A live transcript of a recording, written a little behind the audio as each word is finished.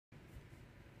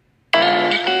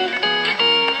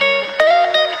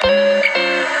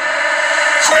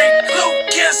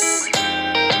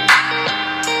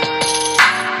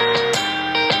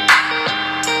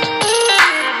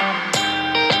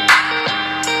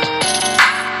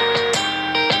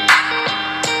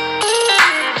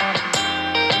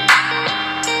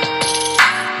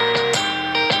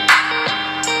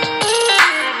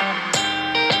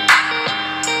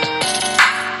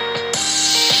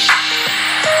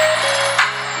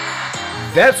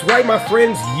That's right, my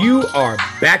friends. You are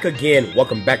back again.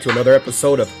 Welcome back to another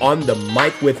episode of On the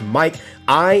Mic with Mike.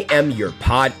 I am your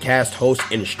podcast host,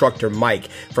 Instructor Mike.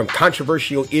 From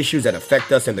controversial issues that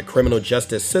affect us in the criminal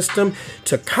justice system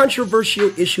to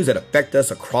controversial issues that affect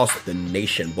us across the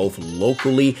nation, both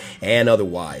locally and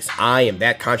otherwise. I am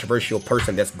that controversial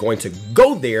person that's going to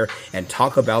go there and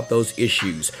talk about those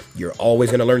issues. You're always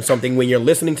going to learn something when you're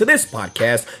listening to this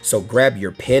podcast, so grab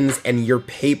your pens and your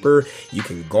paper. You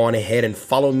can go on ahead and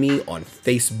follow me on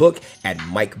Facebook at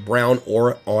Mike Brown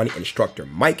or on Instructor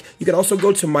Mike. You can also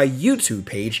go to my YouTube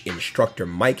page, Instructor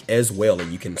Mike, as well,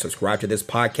 and you can subscribe to this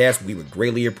podcast. We would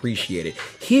greatly appreciate it.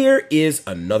 Here is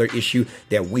another issue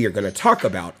that we are going to talk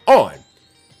about on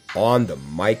the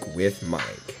Mic with Mike.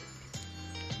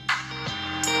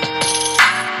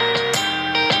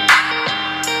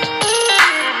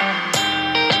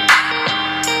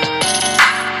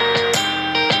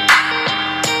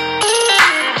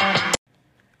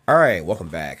 All right, welcome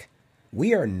back.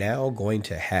 We are now going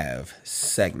to have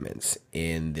segments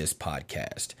in this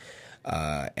podcast.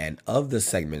 And of the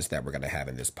segments that we're going to have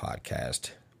in this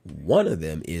podcast, one of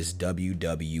them is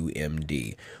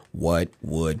WWMD. What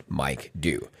would Mike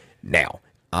do? Now,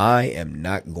 I am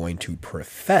not going to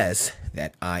profess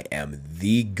that I am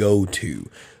the go-to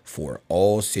for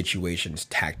all situations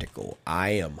tactical.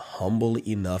 I am humble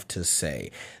enough to say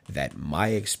that my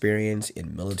experience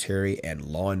in military and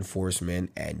law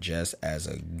enforcement, and just as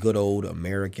a good old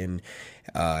American,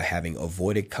 having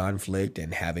avoided conflict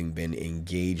and having been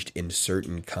engaged in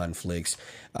certain conflicts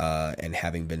and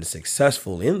having been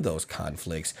successful in those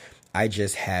conflicts, I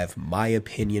just have my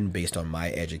opinion based on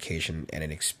my education and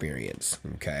an experience,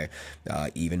 okay?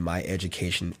 Even my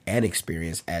education and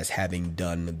experience as having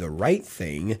done the right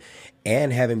thing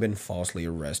and having been falsely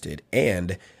arrested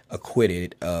and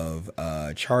acquitted of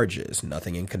charges.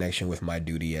 Nothing in connection with my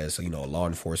duty as, law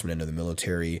enforcement under the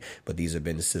military, but these have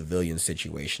been civilian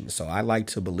situations. So I like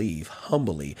to believe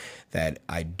humbly that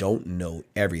I don't know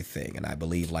everything. And I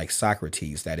believe, like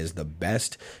Socrates, that is the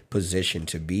best position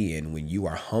to be in when you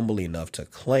are humble enough to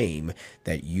claim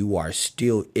that you are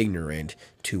still ignorant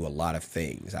to a lot of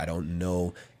things. I don't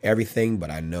know everything, but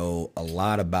I know a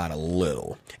lot about a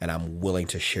little, and I'm willing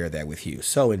to share that with you.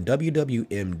 So in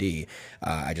WWMD,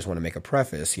 I just want to make a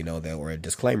preface, or a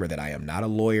disclaimer that I am not a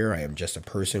lawyer. I am just a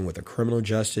person with a criminal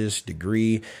justice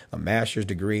degree, a master's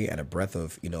degree, and a breadth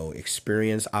of,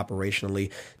 experience operationally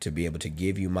to be able to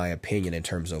give you my opinion in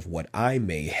terms of what I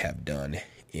may have done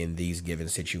in these given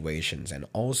situations, and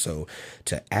also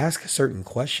to ask certain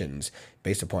questions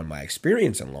based upon my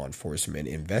experience in law enforcement,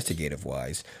 investigative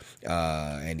wise,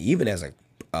 and even as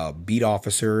a beat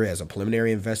officer, as a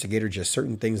preliminary investigator, just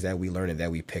certain things that we learn and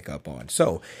that we pick up on.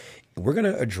 So we're going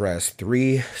to address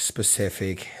three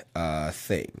specific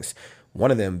things.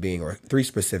 One of them being, or three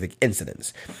specific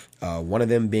incidents. One of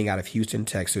them being out of Houston,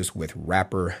 Texas, with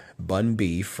rapper Bun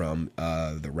B from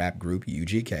the rap group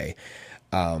UGK.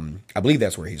 I believe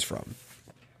that's where he's from.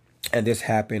 And this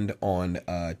happened on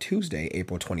Tuesday,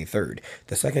 April 23rd.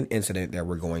 The second incident that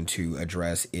we're going to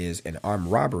address is an armed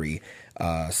robbery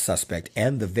suspect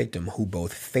and the victim who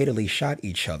both fatally shot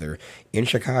each other in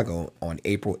Chicago on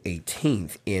April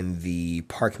 18th in the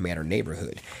Park Manor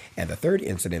neighborhood. And the third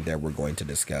incident that we're going to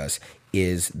discuss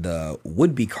is the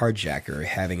would-be carjacker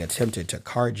having attempted to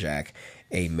carjack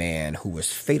a man who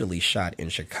was fatally shot in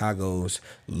Chicago's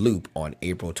Loop on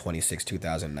April 26,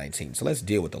 2019. So let's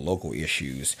deal with the local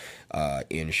issues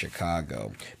in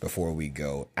Chicago before we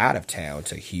go out of town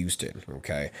to Houston,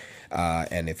 okay?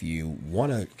 And if you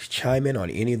want to chime in on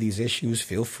any of these issues,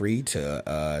 feel free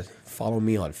to follow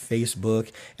me on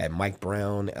Facebook at Mike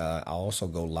Brown. I'll also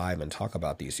go live and talk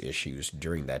about these issues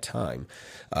during that time.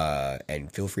 And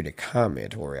feel free to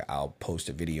comment, or I'll post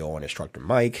a video on Instructor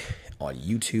Mike on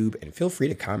YouTube, and feel free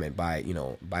to comment by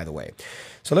the way.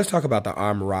 So let's talk about the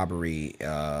armed robbery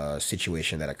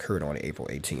situation that occurred on April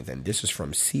 18th. And this is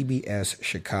from CBS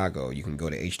Chicago. You can go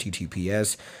to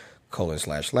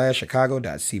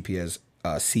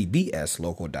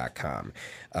https://chicago.cbslocal.com.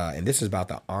 And this is about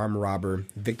the armed robber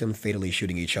victim fatally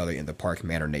shooting each other in the Park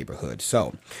Manor neighborhood.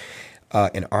 So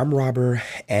an armed robber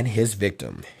and his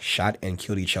victim shot and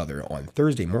killed each other on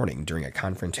Thursday morning during a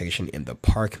confrontation in the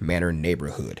Park Manor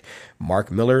neighborhood. Mark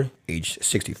Miller, age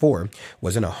 64,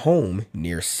 was in a home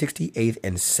near 68th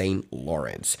and St.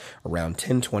 Lawrence around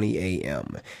 10:20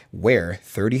 a.m., where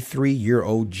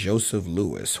 33-year-old Joseph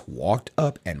Lewis walked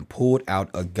up and pulled out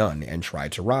a gun and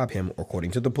tried to rob him,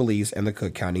 according to the police and the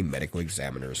Cook County Medical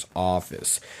Examiner's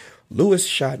office. Lewis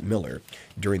shot Miller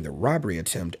during the robbery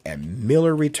attempt, and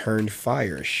Miller returned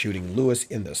fire, shooting Lewis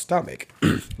in the stomach.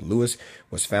 Lewis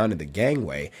was found in the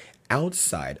gangway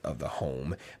outside of the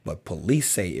home, but police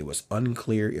say it was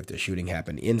unclear if the shooting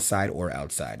happened inside or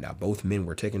outside. Now, both men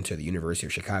were taken to the University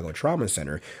of Chicago Trauma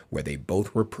Center, where they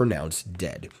both were pronounced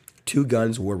dead. 2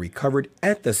 guns were recovered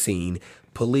at the scene.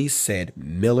 Police said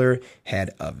Miller had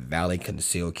a valid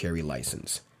concealed carry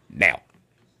license. Now,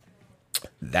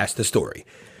 that's the story.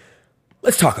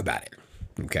 Let's talk about it.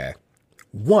 Okay.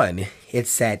 One,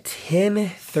 it's at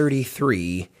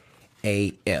 10:33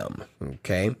 a.m.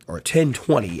 Okay, or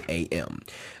 10:20 a.m.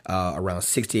 Around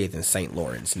 68th and St.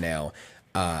 Lawrence. Now,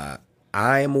 I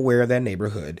am aware of that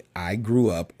neighborhood. I grew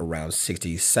up around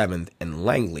 67th and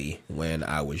Langley when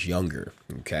I was younger.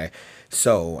 Okay,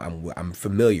 so I'm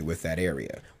familiar with that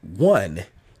area. One,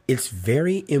 it's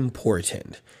very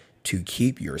important to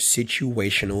keep your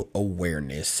situational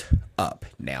awareness up.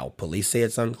 Now, police say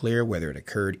it's unclear whether it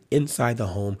occurred inside the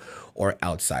home or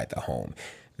outside the home.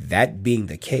 That being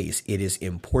the case, it is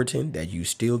important that you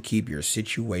still keep your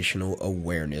situational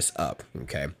awareness up,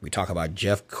 okay? We talk about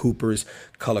Jeff Cooper's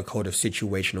color code of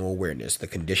situational awareness, the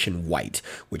condition white,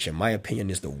 which in my opinion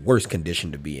is the worst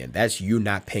condition to be in. That's you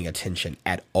not paying attention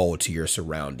at all to your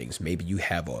surroundings. Maybe you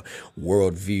have a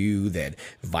worldview that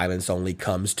violence only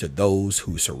comes to those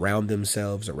who surround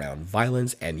themselves around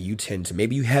violence, and you tend to,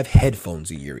 maybe you have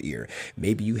headphones in your ear.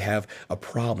 Maybe you have a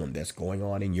problem that's going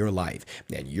on in your life,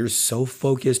 and you're so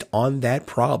focused on that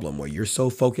problem, or you're so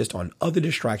focused on other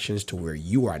distractions to where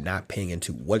you are not paying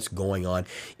into what's going on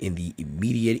in the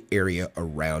immediate area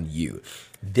around you.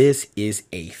 This is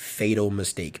a fatal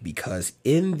mistake, because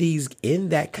in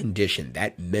that condition,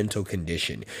 that mental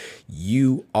condition,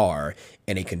 you are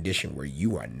in a condition where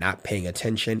you are not paying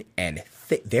attention. And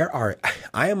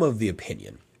I am of the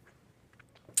opinion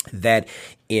that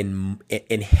in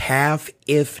half,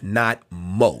 if not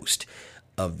most,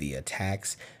 of the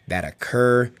attacks that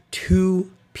occur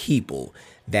to people,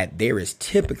 that there is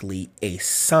typically a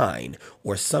sign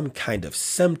or some kind of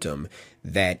symptom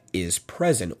that is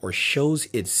present or shows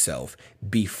itself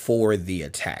before the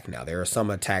attack. Now, there are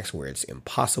some attacks where it's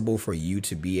impossible for you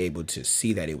to be able to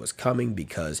see that it was coming,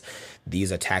 because these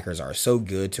attackers are so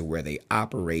good to where they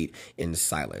operate in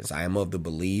silence. I am of the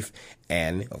belief,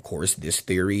 and of course, this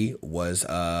theory was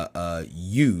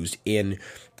used in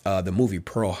the movie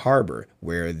Pearl Harbor,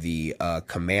 where the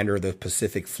commander of the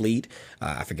Pacific Fleet,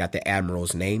 I forgot the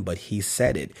admiral's name, but he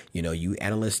said it. You know, you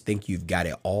analysts think you've got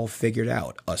it all figured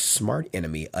out. A smart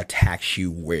enemy attacks you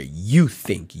where you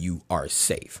think you are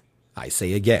safe. I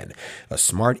say again, a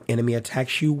smart enemy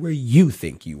attacks you where you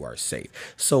think you are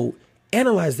safe. So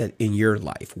analyze that in your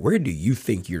life. Where do you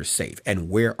think you're safe, and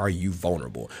where are you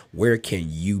vulnerable? Where can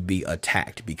you be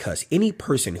attacked? Because any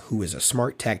person who is a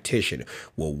smart tactician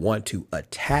will want to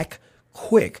attack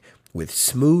quick, with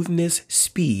smoothness,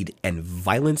 speed, and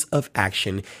violence of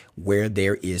action, where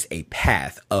there is a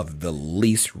path of the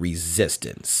least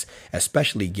resistance,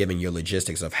 especially given your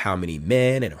logistics of how many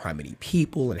men and how many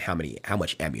people and how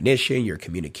much ammunition, your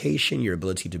communication, your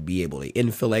ability to be able to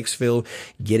infill, exfil,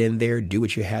 get in there, do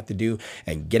what you have to do,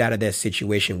 and get out of that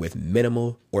situation with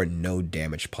minimal or no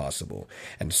damage possible.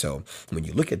 And so when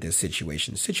you look at this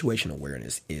situation, situational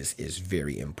awareness is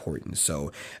very important.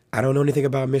 So I don't know anything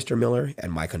about Mr. Miller,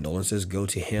 and my condolences go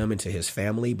to him and to his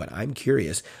family, but I'm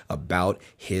curious about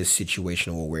his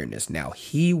situational awareness. Now,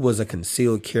 he was a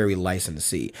concealed carry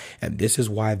licensee, and this is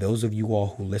why those of you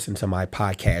all who listen to my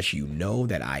podcast, you know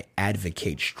that I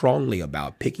advocate strongly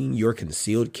about picking your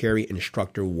concealed carry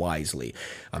instructor wisely.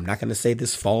 I'm not going to say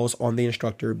this falls on the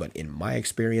instructor, but in my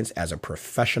experience as a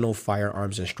professional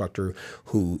firearms instructor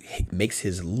who makes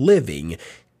his living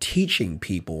teaching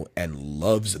people and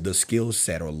loves the skill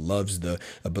set, or loves the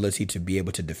ability to be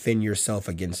able to defend yourself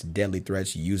against deadly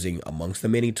threats using, amongst the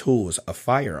many tools, a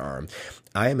firearm,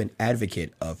 I am an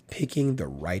advocate of picking the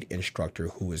right instructor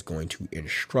who is going to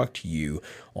instruct you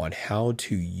on how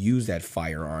to use that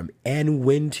firearm and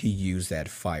when to use that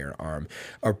firearm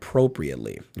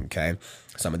appropriately. Okay.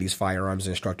 Some of these firearms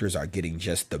instructors are getting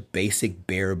just the basic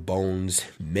bare bones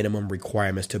minimum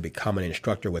requirements to become an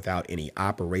instructor without any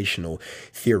operational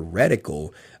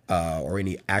theoretical or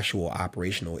any actual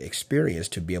operational experience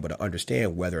to be able to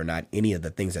understand whether or not any of the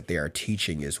things that they are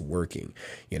teaching is working.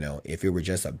 You know, if it were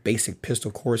just a basic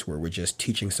pistol course where we're just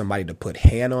teaching somebody to put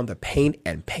hand on the paint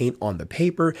and paint on the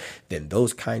paper, then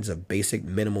those kinds of basic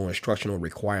minimal instructional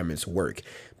requirements work.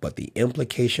 But the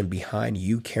implication behind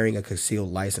you carrying a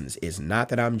concealed license is not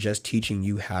that I'm just teaching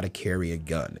you how to carry a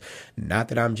gun, not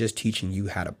that I'm just teaching you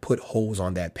how to put holes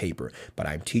on that paper, but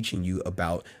I'm teaching you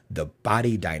about the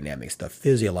body dynamics, the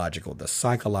physiological, the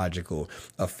psychological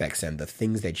effects, and the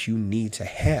things that you need to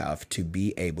have to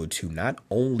be able to not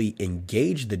only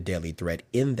engage the deadly threat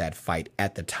in that fight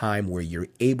at the time where you're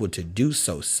able to do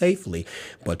so safely,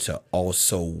 but to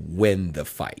also win the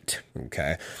fight.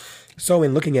 Okay. So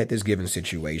in looking at this given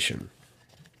situation,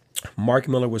 Mark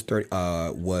Miller was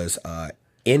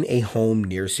in a home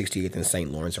near 68th and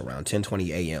St. Lawrence around 10:20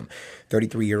 a.m.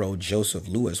 33-year-old Joseph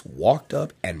Lewis walked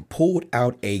up and pulled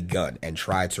out a gun and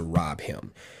tried to rob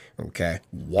him. Okay,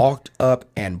 walked up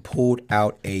and pulled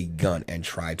out a gun and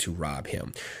tried to rob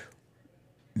him.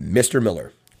 Mr.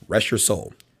 Miller, rest your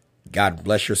soul. God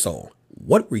bless your soul.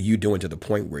 What were you doing to the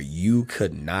point where you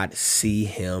could not see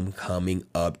him coming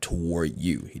up toward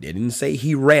you? He didn't say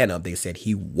he ran up. They said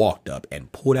he walked up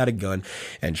and pulled out a gun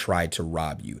and tried to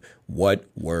rob you. What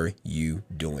were you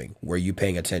doing? Were you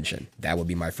paying attention? That would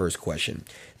be my first question.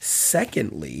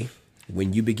 Secondly,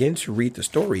 when you begin to read the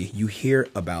story, you hear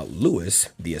about Lewis,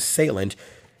 the assailant,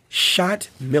 shot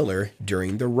Miller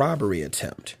during the robbery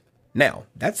attempt. Now,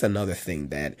 that's another thing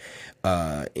that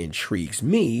intrigues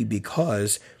me,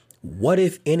 because what,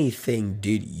 if anything,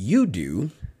 did you do?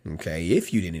 Okay,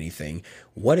 if you did anything,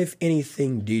 what, if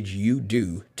anything, did you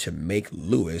do to make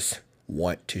Lewis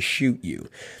want to shoot you?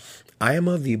 I am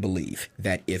of the belief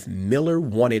that if Miller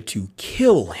wanted to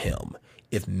kill him,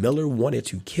 Miller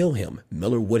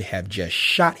would have just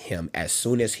shot him as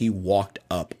soon as he walked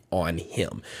up on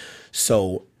him.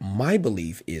 So my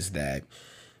belief is that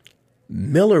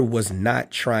Miller was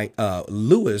not trying,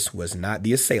 Lewis was not,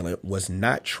 the assailant was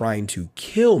not trying to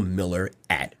kill Miller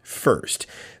at first.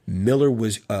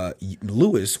 Lewis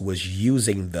was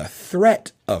using the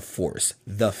threat of force.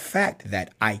 The fact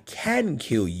that I can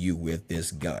kill you with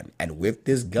this gun, and with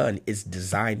this gun is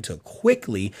designed to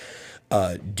quickly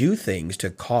do things to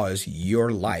cause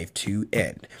your life to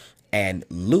end. And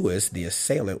Lewis, the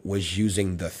assailant, was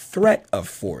using the threat of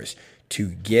force to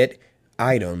get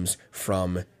items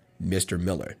from Mr.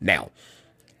 Miller. Now,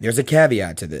 there's a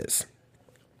caveat to this.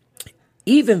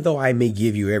 Even though I may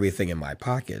give you everything in my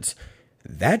pockets,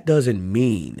 that doesn't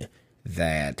mean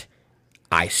that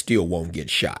I still won't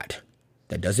get shot.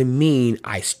 That doesn't mean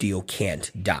I still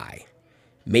can't die.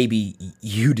 Maybe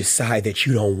you decide that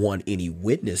you don't want any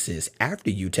witnesses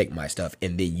after you take my stuff,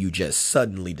 and then you just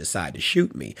suddenly decide to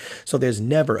shoot me. So there's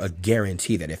never a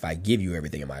guarantee that if I give you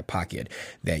everything in my pocket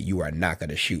that you are not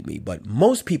going to shoot me. But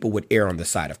most people would err on the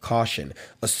side of caution,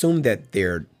 assume that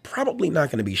they're probably not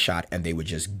going to be shot, and they would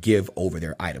just give over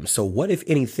their items. So what, if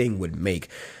anything, would make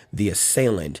the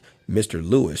assailant, Mr.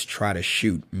 Lewis, try to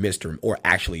shoot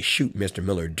Mr.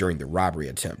 Miller during the robbery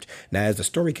attempt? Now, as the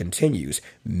story continues,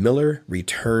 Miller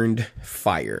returned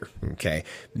fire. Okay.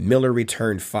 Miller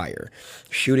returned fire,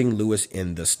 shooting Lewis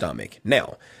in the stomach.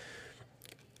 Now,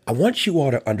 I want you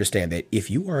all to understand that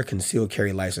if you are a concealed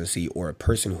carry licensee or a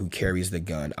person who carries the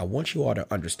gun, I want you all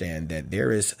to understand that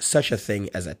there is such a thing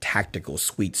as a tactical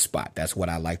sweet spot. That's what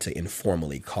I like to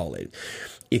informally call it.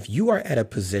 If you are at a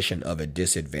position of a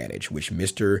disadvantage, which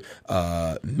Mr.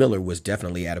 Miller was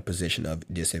definitely at a position of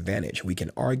disadvantage, we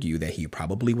can argue that he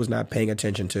probably was not paying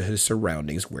attention to his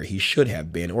surroundings where he should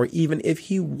have been, or even if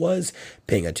he was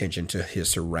paying attention to his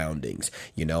surroundings,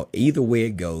 either way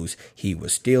it goes, he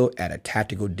was still at a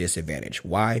tactical disadvantage.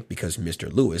 Why? Because Mr.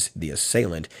 Lewis, the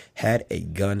assailant, had a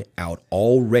gun out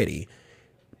already,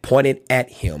 pointed at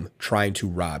him, trying to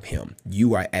rob him.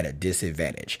 You are at a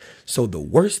disadvantage. So the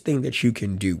worst thing that you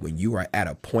can do when you are at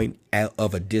a point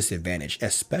of a disadvantage,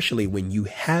 especially when you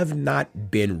have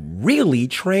not been really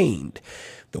trained,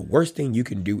 the worst thing you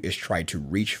can do is try to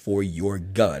reach for your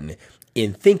gun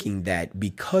in thinking that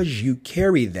because you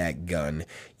carry that gun,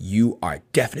 you are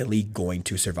definitely going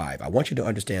to survive. I want you to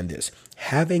understand this.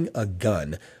 Having a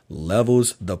gun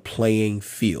levels the playing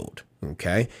field,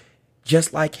 okay?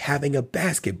 Just like having a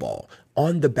basketball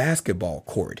on the basketball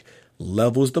court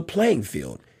levels the playing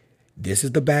field. This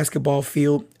is the basketball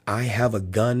field. I have a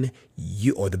gun,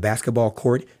 or the basketball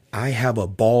court. I have a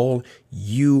ball.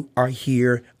 You are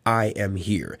here. I am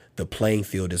here. The playing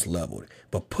field is leveled.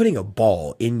 But putting a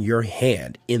ball in your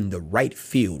hand in the right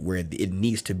field where it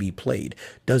needs to be played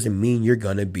doesn't mean you're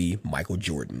going to be Michael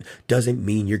Jordan. Doesn't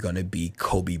mean you're going to be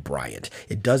Kobe Bryant.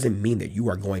 It doesn't mean that you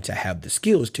are going to have the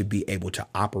skills to be able to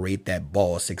operate that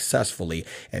ball successfully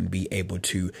and be able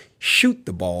to shoot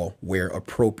the ball where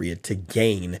appropriate to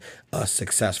gain a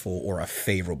successful or a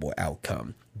favorable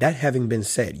outcome. That having been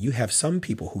said, you have some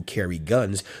people who carry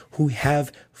guns who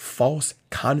have false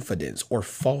confidence or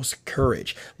false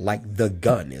courage, like the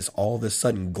gun is all of a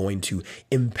sudden going to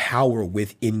empower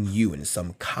within you in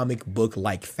some comic book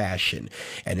like fashion,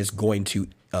 and it's going to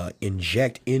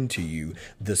inject into you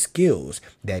the skills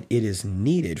that it is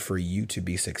needed for you to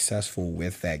be successful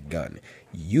with that gun.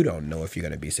 You don't know if you're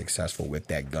going to be successful with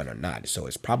that gun or not. So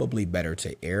it's probably better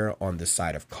to err on the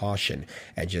side of caution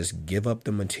and just give up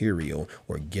the material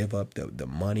or give up the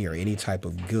money or any type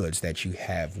of goods that you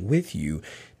have with you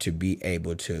to be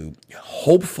able to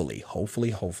hopefully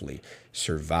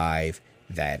survive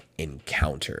that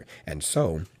encounter. And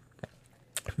so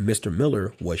Mr.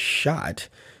 Miller was shot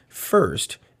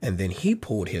first, and then he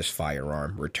pulled his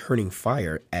firearm, returning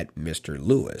fire at Mr.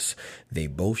 Lewis. They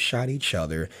both shot each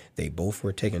other. They both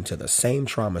were taken to the same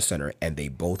trauma center, and they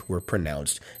both were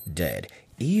pronounced dead.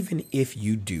 Even if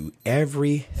you do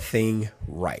everything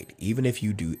right,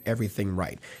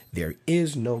 there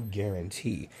is no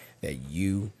guarantee that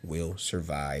you will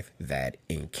survive that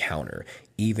encounter.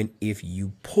 Even if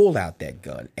you pull out that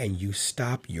gun and you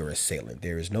stop your assailant,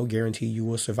 there is no guarantee you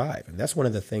will survive. And that's one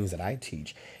of the things that I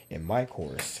teach in my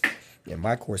course.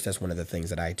 That's one of the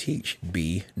things that I teach: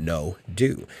 be, know,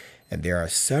 do. And there are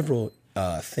several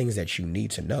things that you need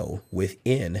to know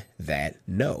within that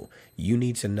know. You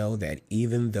need to know that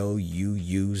even though you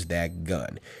use that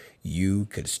gun, you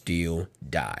could still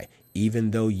die.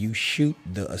 Even though you shoot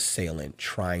the assailant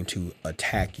trying to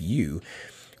attack you,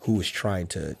 who is trying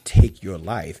to take your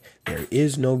life, there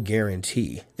is no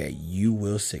guarantee that you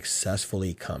will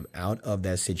successfully come out of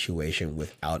that situation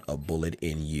without a bullet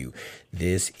in you.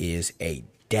 This is a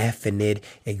definite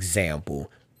example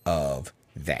of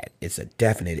that. It's a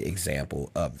definite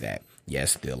example of that.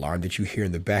 Yes, the alarm that you hear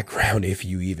in the background, if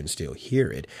you even still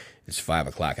hear it, it's 5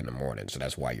 o'clock in the morning. So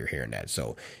that's why you're hearing that.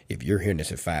 So if you're hearing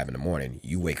this at 5 in the morning,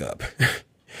 you wake up.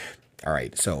 All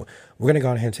right. So we're going to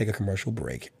go ahead and take a commercial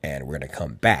break, and we're going to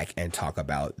come back and talk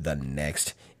about the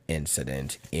next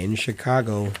incident in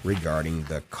Chicago regarding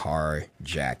the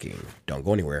carjacking. Don't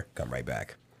go anywhere. Come right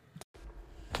back.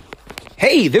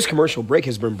 Hey, this commercial break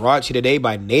has been brought to you today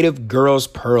by Native Girls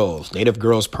Pearls. Native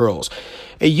Girls Pearls.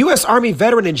 A U.S. Army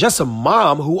veteran and just a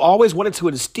mom who always wanted to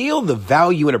instill the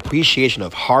value and appreciation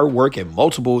of hard work and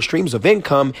multiple streams of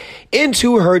income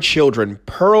into her children,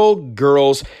 Pearl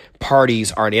Girls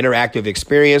Parties are an interactive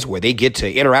experience where they get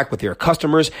to interact with their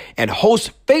customers and host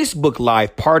Facebook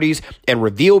Live parties and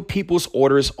reveal people's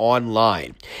orders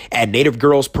online. At Native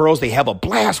Girls Pearls, they have a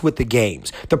blast with the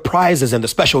games, the prizes and the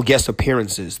special guest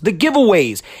appearances, the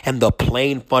giveaways, and the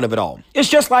plain fun of it all. It's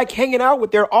just like hanging out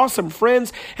with their awesome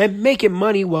friends and making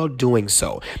money while doing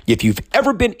so. If you've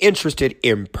ever been interested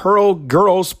in Pearl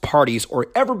Girls Parties or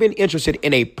ever been interested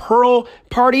in a Pearl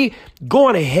party, go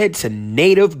on ahead to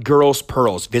Native Girls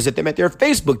Pearls. Visit them at their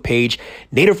Facebook page,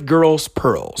 Native Girls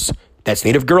Pearls. That's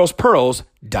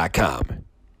nativegirlspearls.com.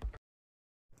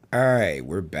 All right,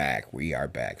 we're back. We are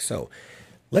back. So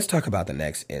let's talk about the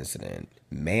next incident.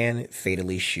 Man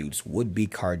fatally shoots would-be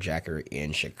carjacker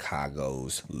in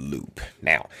Chicago's Loop.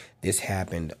 Now, this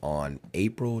happened on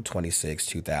April 26,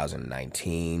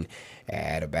 2019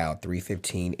 at about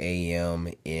 3:15 a.m.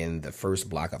 in the first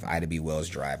block of Ida B. Wells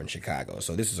Drive in Chicago.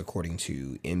 So this is according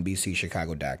to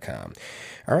NBCChicago.com.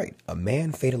 All right, a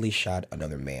man fatally shot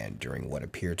another man during what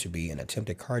appeared to be an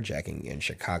attempted carjacking in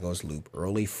Chicago's Loop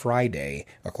early Friday,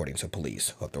 according to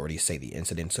police. Authorities say the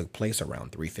incident took place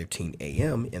around 3:15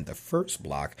 a.m. in the first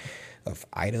block of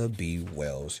Ida B.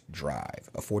 Wells Drive.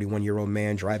 A 41-year-old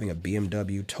man driving a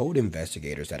BMW told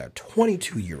investigators that a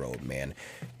 22-year-old man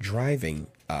driving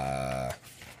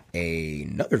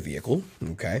another vehicle,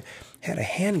 had a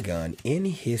handgun in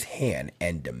his hand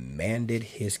and demanded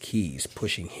his keys,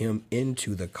 pushing him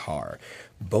into the car.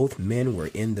 Both men were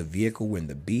in the vehicle when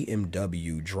the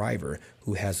BMW driver,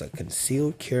 who has a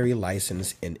concealed carry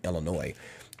license in Illinois,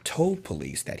 told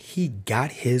police that he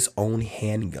got his own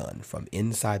handgun from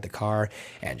inside the car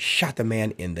and shot the man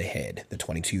in the head. The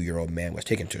 22-year-old man was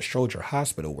taken to Stroger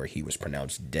Hospital where he was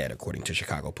pronounced dead, according to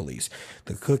Chicago police.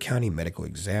 The Cook County Medical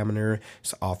Examiner's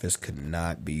office could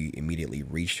not be immediately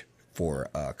reached for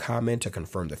a comment to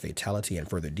confirm the fatality and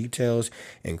further details,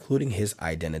 including his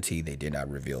identity. They did not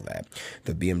reveal that.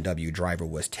 The BMW driver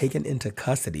was taken into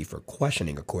custody for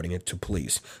questioning, according to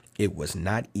police. It was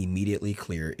not immediately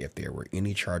clear if there were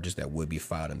any charges that would be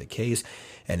filed in the case,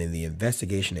 and the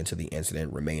investigation into the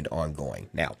incident remained ongoing.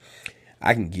 Now,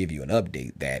 I can give you an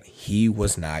update that he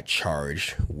was not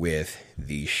charged with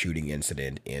the shooting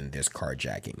incident in this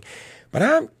carjacking. But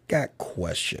I've got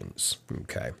questions,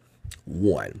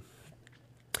 One,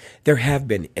 there have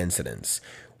been incidents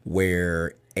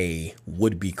where a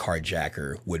would-be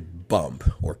carjacker would bump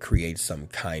or create some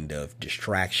kind of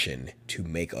distraction to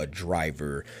make a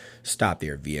driver stop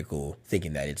their vehicle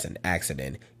thinking that it's an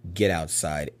accident, get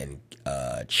outside and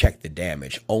check the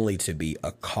damage, only to be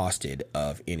accosted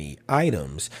of any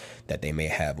items that they may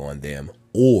have on them,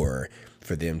 or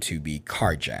for them to be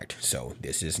carjacked. So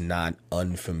this is not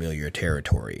unfamiliar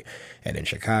territory. And in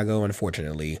Chicago,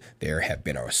 unfortunately, there have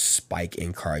been a spike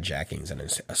in carjackings and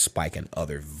a spike in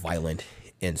other violent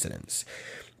incidents.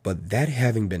 But that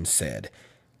having been said,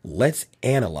 let's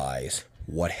analyze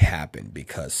what happened,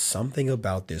 because something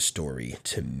about this story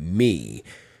to me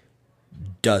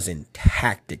doesn't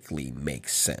tactically make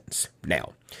sense.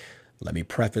 Now, let me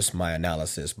preface my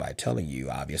analysis by telling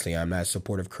you, obviously, I'm not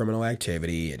supportive of criminal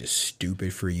activity. It is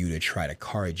stupid for you to try to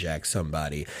carjack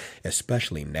somebody,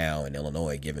 especially now in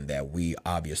Illinois, given that we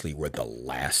obviously were the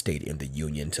last state in the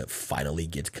union to finally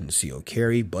get concealed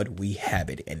carry, but we have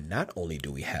it. And not only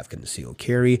do we have concealed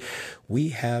carry, we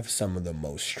have some of the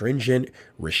most stringent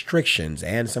restrictions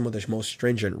and some of the most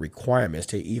stringent requirements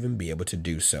to even be able to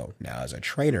do so. Now, as a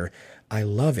trainer, I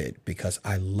love it because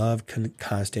I love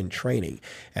constant training.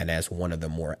 And as one of the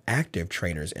more active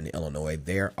trainers in Illinois,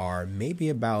 there's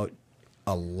a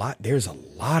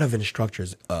lot of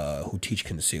instructors who teach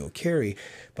concealed carry,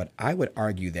 but I would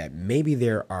argue that maybe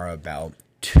there are about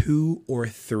 2 or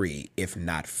 3, if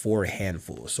not 4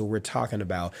 handfuls. So we're talking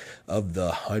about, of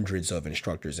the hundreds of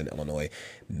instructors in Illinois,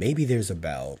 maybe there's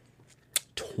about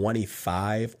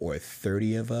 25 or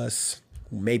 30 of us,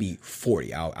 maybe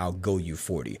 40. I'll go you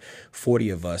 40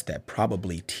 of us that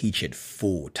probably teach it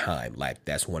full time. Like,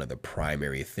 that's one of the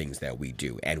primary things that we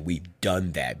do. And we've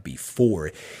done that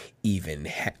before even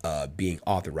being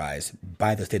authorized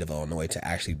by the state of Illinois to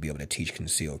actually be able to teach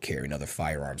concealed carry and other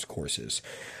firearms courses.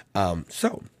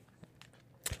 So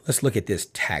let's look at this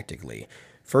tactically.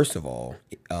 First of all,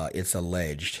 it's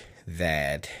alleged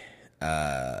that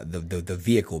the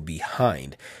vehicle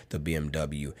behind the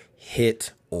BMW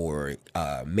hit or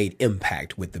made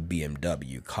impact with the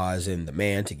BMW, causing the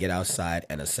man to get outside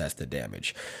and assess the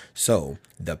damage. So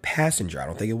the passenger, I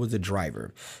don't think it was the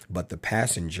driver, but the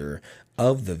passenger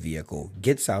of the vehicle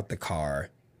gets out the car,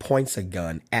 points a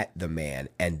gun at the man,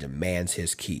 and demands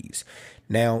his keys.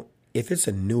 Now, if it's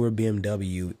a newer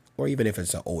BMW, or even if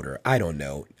it's an older, I don't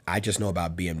know. I just know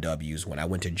about BMWs. When I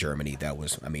went to Germany, the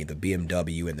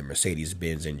BMW and the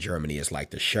Mercedes-Benz in Germany is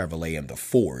like the Chevrolet and the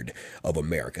Ford of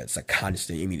America. It's a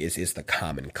constant, it's the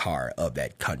common car of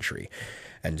that country.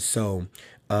 And so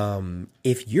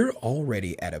if you're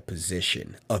already at a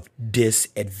position of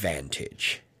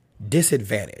disadvantage,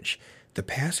 the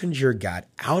passenger got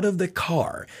out of the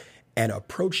car and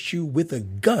approached you with a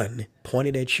gun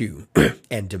pointed at you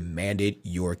and demanded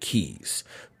your keys,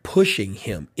 pushing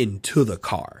him into the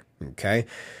car. Okay.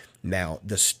 Now,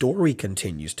 the story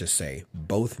continues to say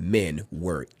both men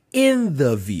were in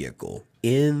the vehicle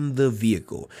when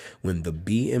the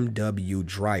BMW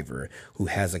driver, who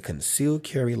has a concealed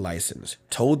carry license,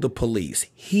 told the police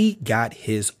he got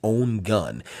his own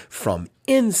gun from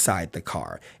inside the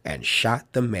car and shot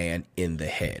the man in the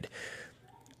head.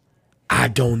 I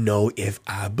don't know if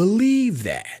I believe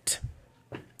that.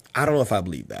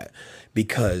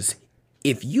 Because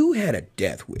if you had a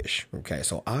death wish, okay,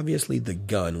 so obviously the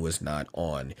gun was not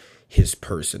on his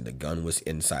person. The gun was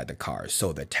inside the car.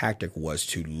 So the tactic was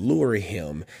to lure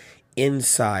him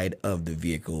inside of the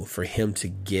vehicle for him to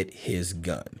get his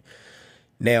gun.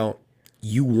 Now,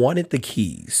 you wanted the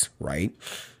keys, right?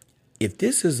 If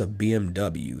this is a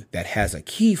BMW that has a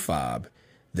key fob,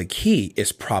 the key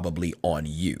is probably on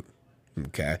you.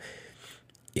 Okay.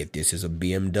 If this is a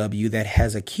BMW that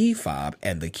has a key fob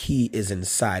and the key is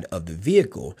inside of the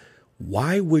vehicle,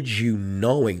 why would you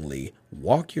knowingly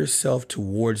walk yourself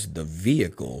towards the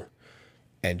vehicle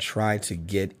and try to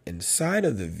get inside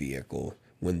of the vehicle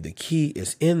when the key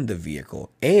is in the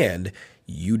vehicle and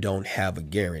you don't have a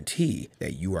guarantee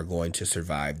that you are going to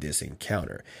survive this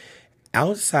encounter?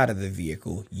 Outside of the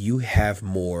vehicle, you have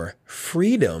more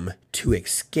freedom to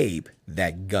escape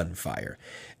that gunfire.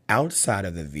 Outside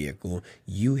of the vehicle,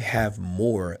 you have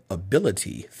more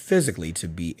ability physically to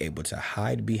be able to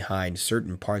hide behind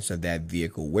certain parts of that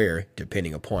vehicle where,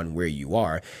 depending upon where you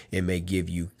are, it may give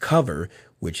you cover,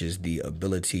 which is the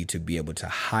ability to be able to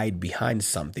hide behind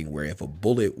something where if a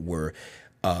bullet were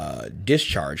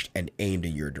discharged and aimed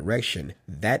in your direction,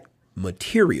 that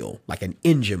material, like an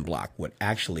engine block, would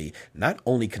actually not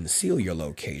only conceal your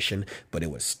location, but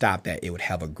it would stop that. It would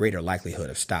have a greater likelihood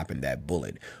of stopping that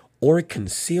bullet. Or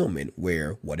concealment,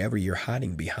 where whatever you're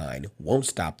hiding behind won't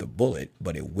stop the bullet,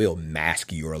 but it will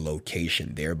mask your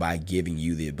location, thereby giving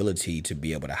you the ability to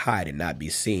be able to hide and not be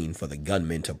seen for the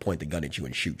gunman to point the gun at you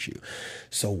and shoot you.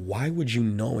 So why would you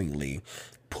knowingly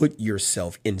put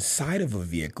yourself inside of a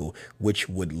vehicle which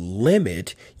would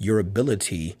limit your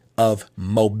ability of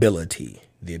mobility?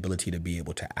 the ability to be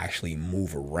able to actually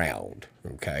move around.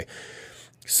 Okay.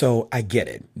 So I get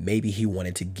it. Maybe he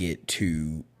wanted to get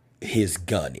to his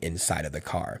gun inside of the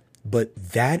car, but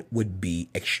that would be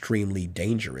extremely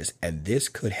dangerous. And this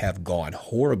could have gone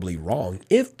horribly wrong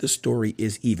if the story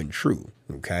is even true.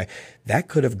 Okay. That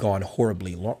could have gone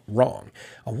horribly wrong.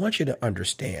 I want you to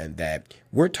understand that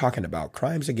we're talking about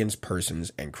crimes against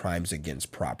persons and crimes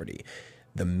against property.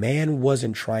 The man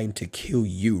wasn't trying to kill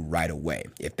you right away.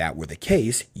 If that were the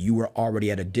case, you were already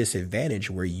at a disadvantage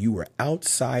where you were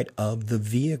outside of the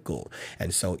vehicle.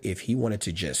 And so if he wanted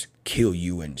to just kill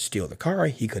you and steal the car,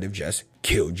 he could have just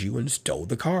killed you and stole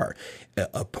the car.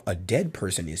 A dead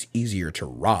person is easier to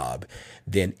rob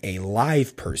than a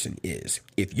live person is.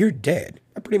 If you're dead,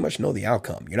 I pretty much know the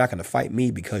outcome. You're not going to fight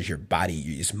me because your body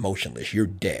is motionless. You're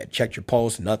dead. Check your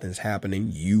pulse. Nothing's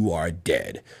happening. You are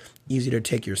dead. Easy to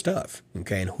take your stuff.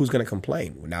 Okay. And who's going to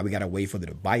complain? Well, now we got to wait for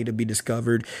the body to be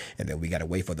discovered. And then we got to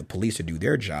wait for the police to do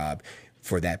their job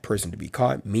for that person to be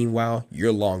caught. Meanwhile,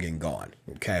 you're long and gone.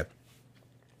 Okay.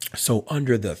 So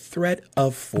under the threat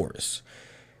of force,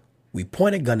 we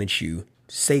point a gun at you,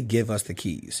 say, give us the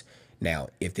keys. Now,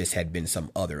 if this had been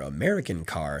some other American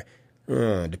car,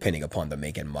 depending upon the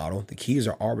make and model, the keys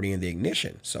are already in the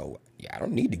ignition. So yeah, I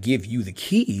don't need to give you the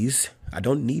keys. I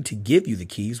don't need to give you the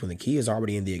keys when the key is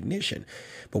already in the ignition.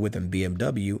 But with a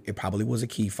BMW, it probably was a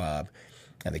key fob.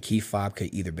 And the key fob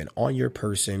could either been on your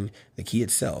person, the key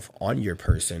itself on your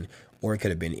person, or it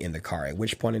could have been in the car. At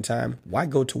which point in time, why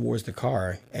go towards the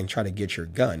car and try to get your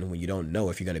gun when you don't know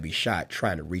if you're going to be shot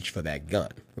trying to reach for that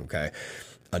gun? Okay.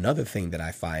 Another thing that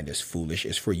I find is foolish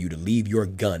is for you to leave your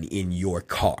gun in your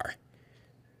car,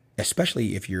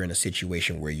 especially if you're in a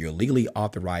situation where you're legally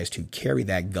authorized to carry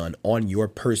that gun on your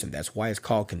person. That's why it's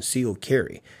called concealed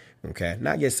carry. Okay.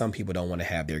 Now, I guess some people don't want to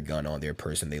have their gun on their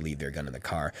person. They leave their gun in the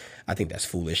car. I think that's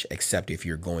foolish, except if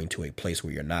you're going to a place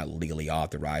where you're not legally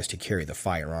authorized to carry the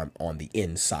firearm on the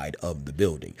inside of the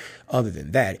building. Other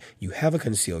than that, you have a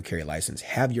concealed carry license.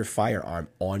 Have your firearm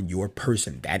on your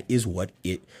person. That is what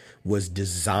it was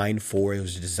designed for. It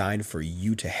was designed for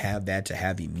you to have that, to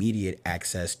have immediate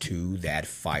access to that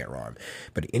firearm.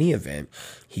 But in any event,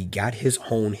 he got his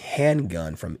own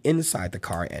handgun from inside the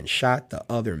car and shot the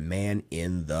other man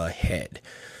in the head.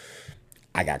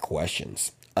 I got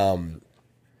questions.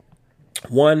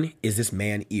 One, is this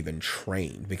man even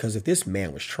trained? Because if this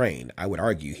man was trained, I would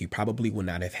argue he probably would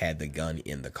not have had the gun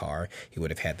in the car. He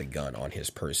would have had the gun on his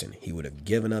person. He would have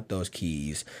given up those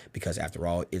keys because, after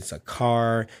all, it's a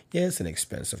car. Yeah, it's an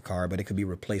expensive car, but it could be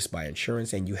replaced by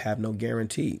insurance and you have no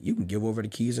guarantee. You can give over the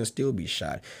keys and still be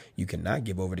shot. You cannot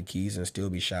give over the keys and still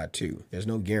be shot too. There's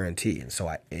no guarantee. And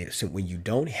so when you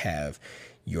don't have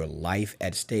your life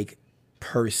at stake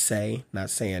per se,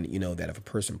 not saying, that if a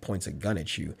person points a gun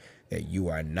at you, that you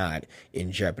are not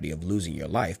in jeopardy of losing your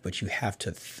life, but you have to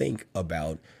think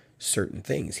about certain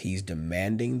things. He's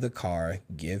demanding the car,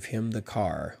 give him the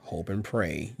car, hope and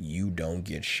pray you don't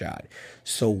get shot.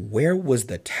 So where was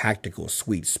the tactical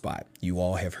sweet spot? You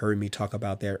all have heard me talk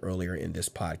about that earlier in this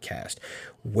podcast.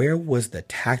 Where was the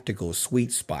tactical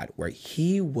sweet spot where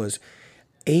he was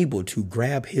able to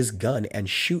grab his gun and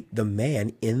shoot the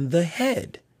man in the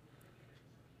head?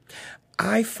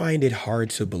 I find it hard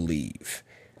to believe.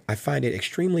 I find it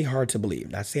extremely hard to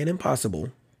believe. Not saying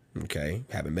impossible. Okay.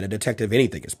 Haven't been a detective.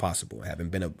 Anything is possible. Haven't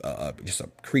been just a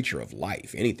creature of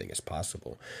life. Anything is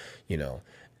possible,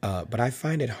 but I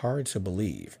find it hard to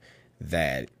believe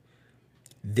that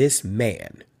this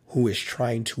man who is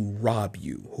trying to rob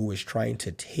you, who is trying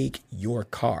to take your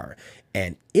car,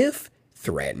 and if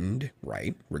threatened,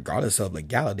 right, regardless of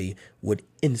legality, would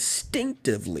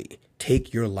instinctively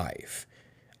take your life.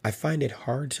 I find it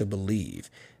hard to believe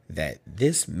that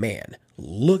this man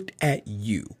looked at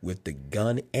you with the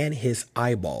gun and his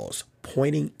eyeballs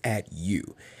pointing at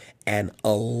you and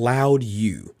allowed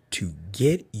you to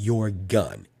get your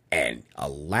gun and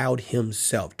allowed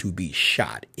himself to be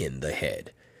shot in the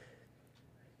head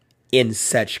in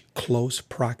such close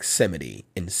proximity,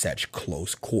 in such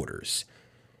close quarters.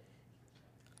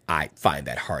 I find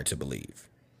that hard to believe.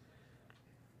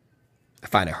 I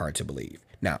find it hard to believe.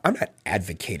 Now, I'm not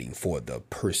advocating for the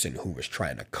person who was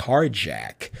trying to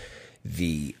carjack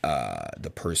the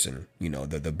person,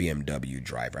 the BMW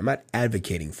driver. I'm not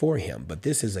advocating for him, but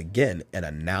this is, again, an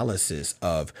analysis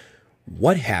of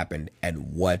what happened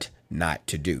and what not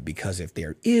to do. Because if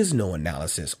there is no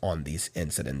analysis on these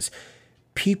incidents,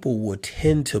 people will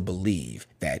tend to believe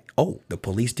that, oh, the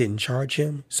police didn't charge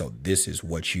him, so this is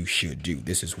what you should do.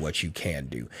 This is what you can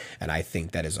do. And I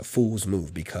think that is a fool's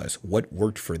move, because what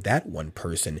worked for that one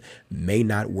person may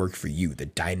not work for you. The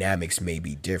dynamics may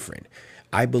be different.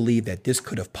 I believe that this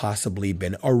could have possibly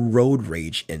been a road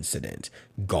rage incident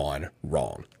gone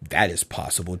wrong. That is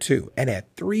possible too. And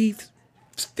at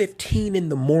 3:15 in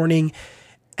the morning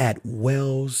at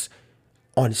Wells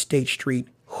on State Street,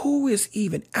 who is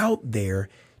even out there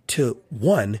to,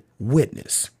 one,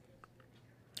 witness?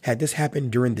 Had this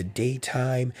happened during the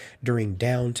daytime, during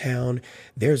downtown,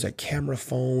 there's a camera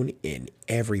phone in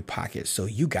every pocket. So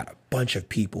you got a bunch of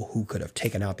people who could have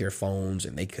taken out their phones,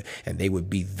 and they would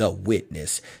be the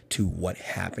witness to what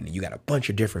happened. You got a bunch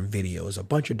of different videos, a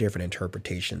bunch of different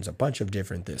interpretations, a bunch of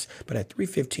different this. But at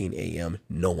 3:15 a.m.,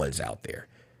 no one's out there.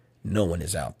 No one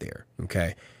is out there.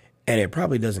 Okay. And it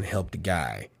probably doesn't help the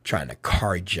guy trying to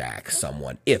carjack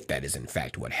someone, if that is in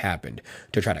fact what happened,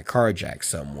 to try to carjack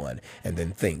someone and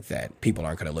then think that people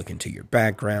aren't going to look into your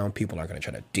background. People aren't going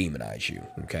to try to demonize you.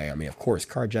 Okay. I mean, of course,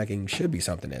 carjacking should be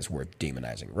something that's worth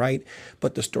demonizing, right?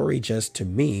 But the story just, to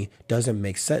me, doesn't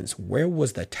make sense. Where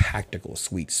was the tactical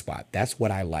sweet spot? That's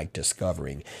what I like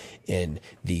discovering in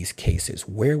these cases.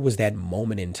 Where was that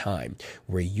moment in time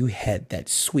where you had that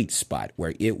sweet spot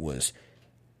where it was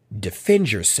defend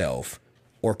yourself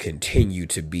or continue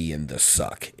to be in the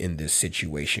suck in this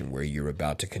situation where you're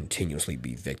about to continuously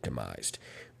be victimized?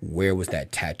 Where was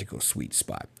that tactical sweet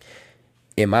spot?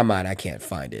 In my mind, I can't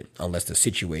find it unless the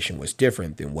situation was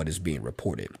different than what is being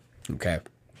reported. Okay.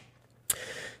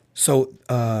 So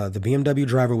the BMW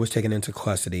driver was taken into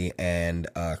custody and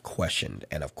questioned.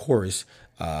 And of course,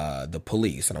 the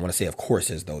police, and I want to say of course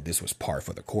as though this was par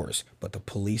for the course, but the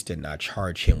police did not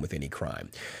charge him with any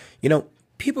crime. You know,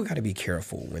 people got to be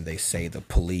careful when they say the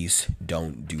police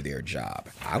don't do their job.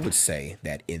 I would say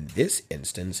that in this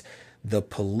instance, the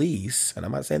police, and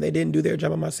I'm not saying they didn't do their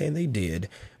job, I'm not saying they did,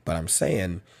 but I'm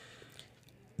saying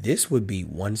this would be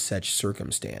one such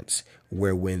circumstance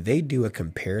where when they do a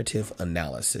comparative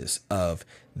analysis of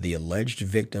the alleged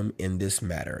victim in this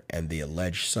matter and the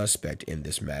alleged suspect in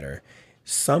this matter,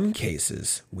 some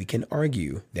cases we can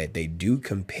argue that they do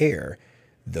compare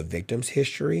the victim's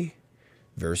history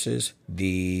versus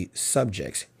the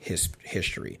subject's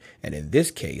history. And in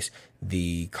this case,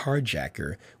 the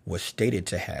carjacker was stated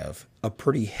to have a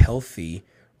pretty healthy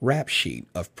rap sheet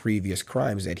of previous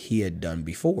crimes that he had done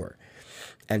before.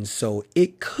 And so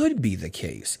it could be the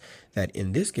case that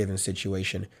in this given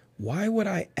situation, why would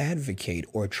I advocate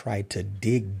or try to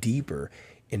dig deeper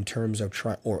in terms of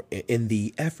in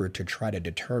the effort to try to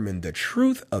determine the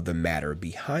truth of the matter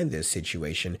behind this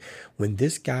situation when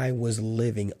this guy was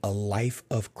living a life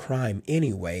of crime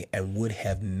anyway and would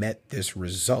have met this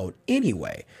result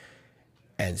anyway?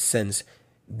 And since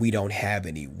we don't have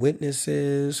any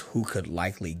witnesses who could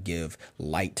likely give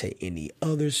light to any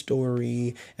other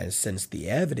story, and since the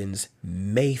evidence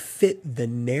may fit the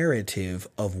narrative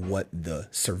of what the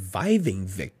surviving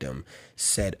victim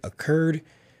said occurred,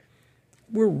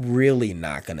 we're really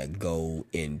not going to go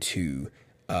into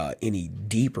any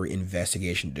deeper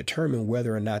investigation to determine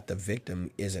whether or not the victim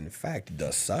is in fact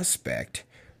the suspect,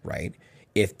 right?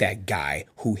 If that guy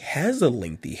who has a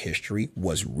lengthy history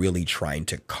was really trying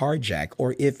to carjack,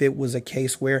 or if it was a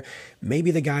case where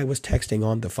maybe the guy was texting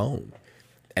on the phone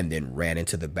and then ran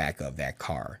into the back of that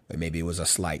car, or maybe it was a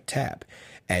slight tap,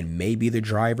 and maybe the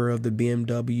driver of the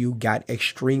BMW got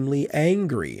extremely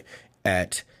angry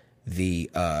at the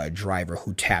driver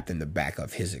who tapped in the back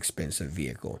of his expensive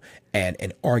vehicle, and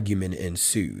an argument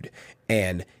ensued.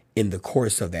 And in the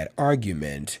course of that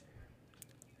argument,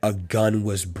 a gun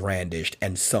was brandished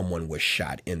and someone was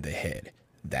shot in the head.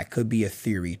 That could be a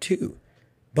theory too.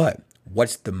 But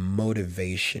what's the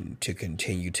motivation to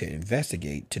continue to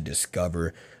investigate to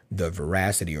discover the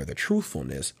veracity or the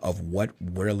truthfulness of what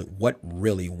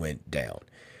really went down?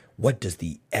 What does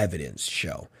the evidence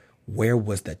show? Where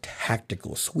was the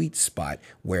tactical sweet spot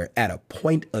where at a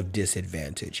point of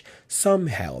disadvantage,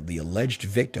 somehow the alleged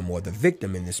victim or the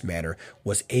victim in this matter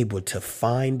was able to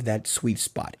find that sweet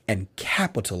spot and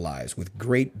capitalize with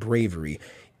great bravery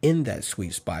in that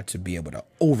sweet spot to be able to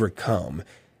overcome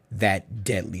that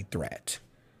deadly threat?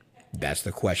 That's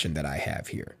the question that I have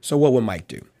here. So what would Mike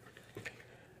do?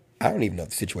 I don't even know if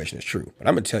the situation is true, but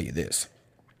I'm going to tell you this.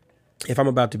 If I'm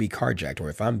about to be carjacked, or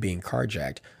if I'm being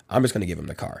carjacked, I'm just going to give him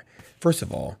the car. First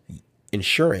of all,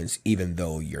 insurance, even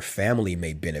though your family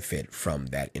may benefit from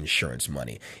that insurance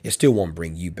money, it still won't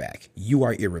bring you back. You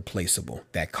are irreplaceable.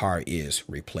 That car is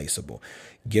replaceable.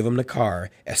 Give him the car,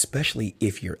 especially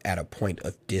if you're at a point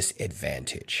of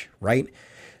disadvantage, right?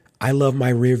 I love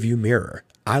my rearview mirror.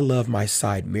 I love my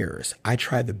side mirrors. I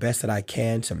try the best that I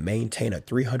can to maintain a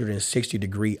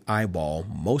 360-degree eyeball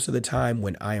most of the time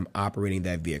when I am operating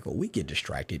that vehicle. We get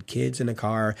distracted. Kids in the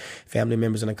car, family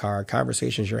members in the car,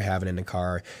 conversations you're having in the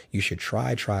car. You should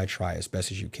try as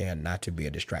best as you can not to be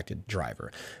a distracted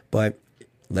driver. But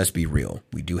let's be real.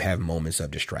 We do have moments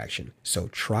of distraction. So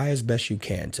try as best you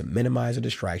can to minimize the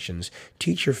distractions.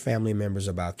 Teach your family members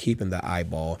about keeping the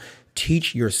eyeball.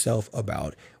 Teach yourself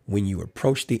about when you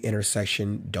approach the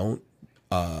intersection, don't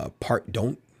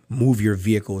move your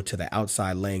vehicle to the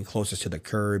outside lane closest to the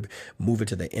curb, move it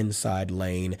to the inside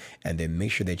lane, and then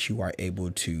make sure that you are able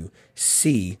to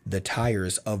see the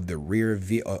tires of the rear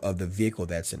of the vehicle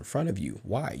that's in front of you.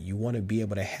 Why? You want to be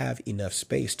able to have enough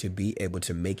space to be able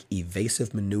to make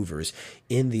evasive maneuvers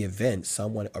in the event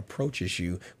someone approaches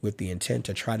you with the intent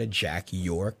to try to jack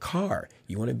your car.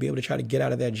 You want to be able to try to get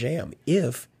out of that jam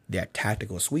if that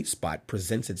tactical sweet spot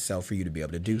presents itself for you to be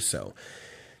able to do so.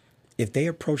 If they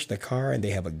approach the car and they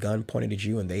have a gun pointed at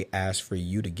you and they ask for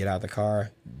you to get out of the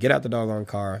car, get out the doggone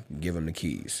car, give them the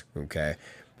keys. Okay.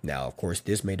 Now, of course,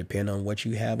 this may depend on what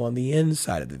you have on the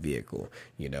inside of the vehicle.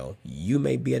 You know, you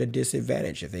may be at a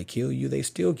disadvantage. If they kill you, they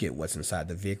still get what's inside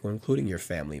the vehicle, including your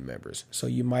family members. So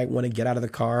you might want to get out of the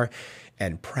car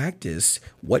and practice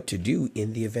what to do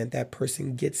in the event that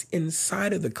person gets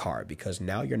inside of the car, because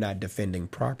now you're not defending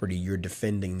property, you're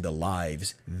defending the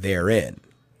lives therein.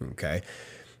 Okay.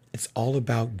 It's all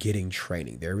about getting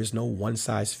training. There is no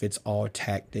one-size-fits-all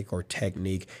tactic or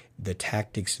technique. The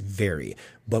tactics vary,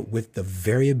 but with the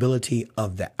variability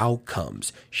of the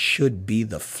outcomes should be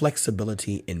the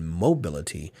flexibility in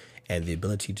mobility and the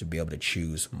ability to be able to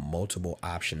choose multiple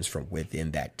options from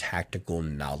within that tactical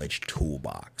knowledge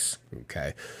toolbox.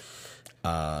 Okay.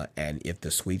 And if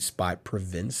the sweet spot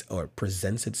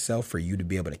presents itself for you to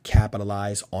be able to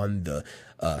capitalize on the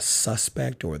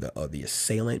suspect or the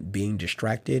assailant being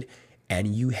distracted,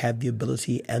 and you have the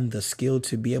ability and the skill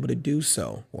to be able to do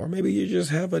so, or maybe you just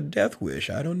have a death wish,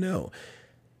 I don't know.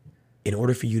 In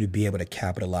order for you to be able to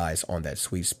capitalize on that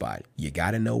sweet spot, you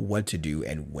got to know what to do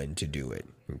and when to do it.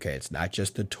 Okay, it's not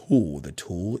just the tool. The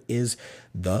tool is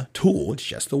the tool. It's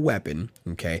just the weapon.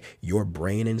 Okay, your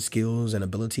brain and skills and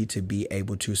ability to be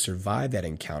able to survive that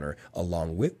encounter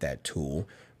along with that tool,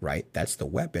 right? That's the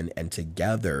weapon, and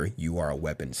together you are a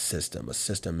weapon system. A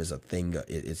system is a thing.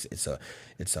 It's a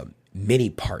many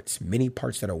parts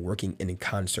that are working in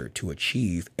concert to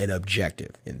achieve an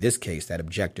objective. In this case, that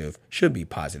objective should be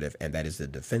positive, and that is the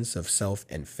defense of self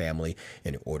and family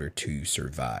in order to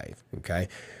survive. Okay.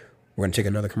 We're going to take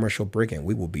another commercial break, and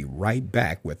we will be right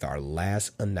back with our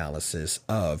last analysis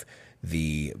of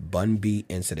the Bun B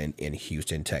incident in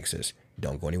Houston, Texas.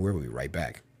 Don't go anywhere. We'll be right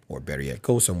back. Or better yet,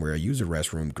 go somewhere, use the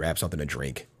restroom, grab something to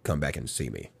drink, come back and see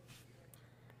me.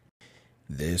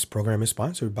 This program is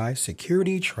sponsored by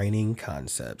Security Training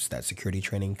Concepts. That's Security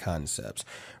Training Concepts.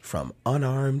 From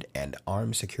unarmed and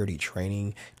armed security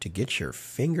training to get your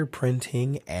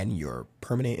fingerprinting and your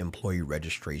permanent employee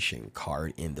registration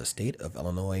card in the state of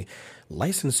Illinois,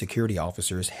 licensed security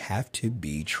officers have to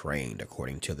be trained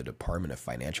according to the Department of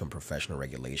Financial and Professional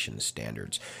Regulation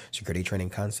standards. Security Training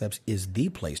Concepts is the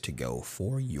place to go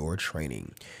for your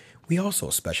training. We also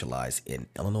specialize in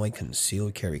Illinois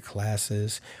concealed carry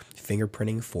classes,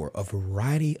 fingerprinting for a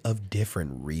variety of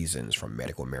different reasons, from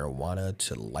medical marijuana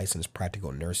to licensed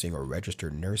practical nursing or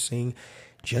registered nursing.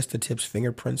 Just the Tips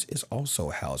Fingerprints is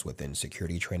also housed within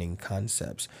Security Training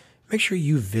Concepts. Make sure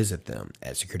you visit them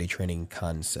at Security Training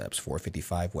Concepts,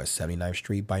 455 West 79th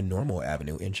Street by Normal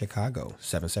Avenue in Chicago,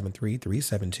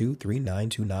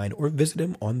 773-372-3929, or visit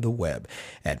them on the web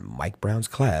at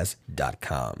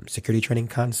MikeBrownsClass.com. Security Training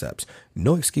Concepts.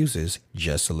 No excuses,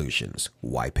 just solutions.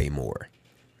 Why pay more?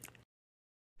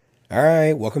 All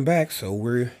right, welcome back. So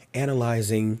we're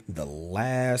analyzing the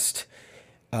last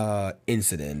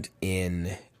incident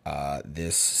in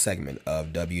this segment of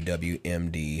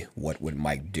WWMD, What Would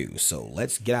Mike Do? So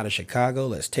let's get out of Chicago.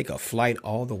 Let's take a flight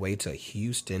all the way to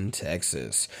Houston,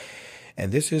 Texas.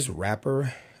 And this is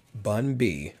rapper Bun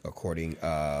B, according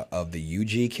of the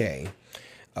UGK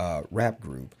rap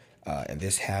group. And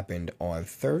this happened on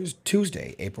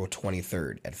Tuesday, April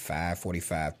 23rd at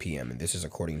 5:45 p.m. And this is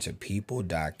according to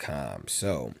people.com.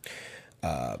 So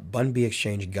Bun B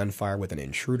exchanged gunfire with an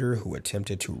intruder who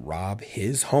attempted to rob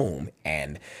his home,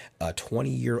 and a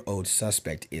 20-year-old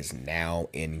suspect is now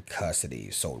in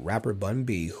custody. So rapper Bun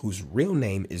B, whose real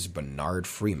name is Bernard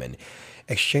Freeman,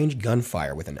 exchanged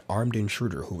gunfire with an armed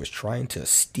intruder who was trying to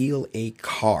steal a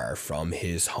car from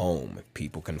his home,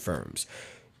 People confirms.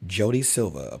 Jody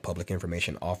Silva, a public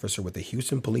information officer with the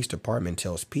Houston Police Department,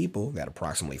 tells People that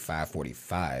approximately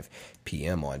 5:45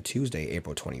 p.m. on Tuesday,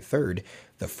 April 23rd,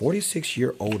 The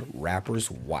 46-year-old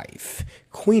rapper's wife,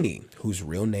 Queenie, whose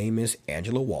real name is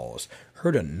Angela Walls,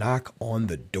 heard a knock on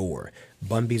the door.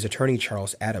 Bun B's attorney,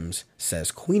 Charles Adams,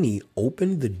 says Queenie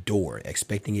opened the door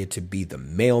expecting it to be the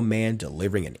mailman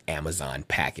delivering an Amazon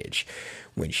package.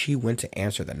 When she went to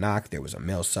answer the knock, there was a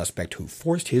male suspect who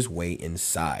forced his way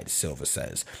inside, Silva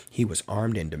says. He was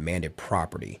armed and demanded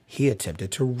property. He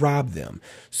attempted to rob them,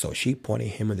 so she pointed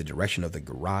him in the direction of the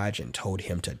garage and told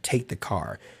him to take the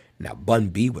car. Now, Bun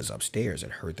B was upstairs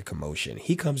and heard the commotion.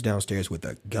 He comes downstairs with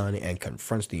a gun and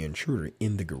confronts the intruder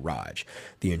in the garage.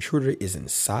 The intruder is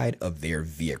inside of their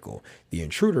vehicle. The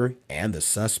intruder and the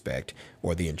suspect,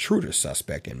 or the intruder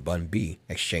suspect and Bun B,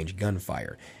 exchange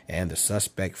gunfire, and the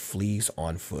suspect flees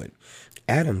on foot.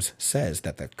 Adams says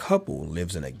that the couple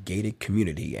lives in a gated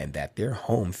community and that their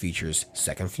home features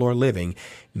second-floor living,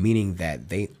 meaning that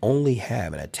they only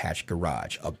have an attached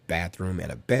garage, a bathroom,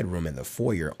 and a bedroom in the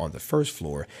foyer on the first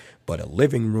floor, but a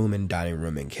living room and dining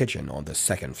room and kitchen on the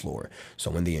second floor.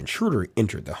 So when the intruder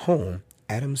entered the home,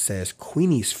 Adams says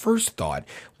Queenie's first thought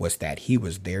was that he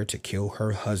was there to kill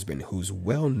her husband, who's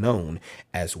well known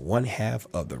as one half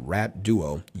of the rap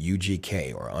duo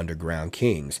UGK, or Underground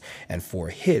Kings, and for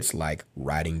hits like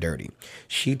Riding Dirty.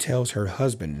 She tells her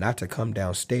husband not to come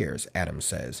downstairs, Adams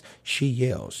says. She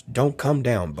yells, "Don't come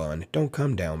down, Bun. Don't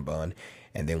come down, Bun."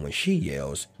 And then when she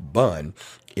yells, "Bun,"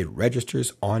 it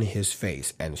registers on his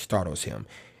face and startles him.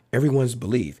 Everyone's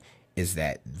belief is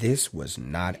that this was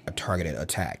not a targeted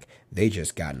attack. They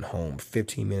just gotten home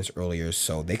 15 minutes earlier,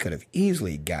 so they could have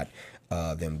easily got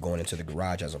them going into the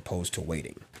garage as opposed to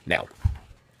waiting. Now,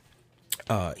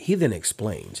 he then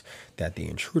explains that the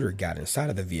intruder got inside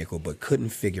of the vehicle but couldn't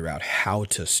figure out how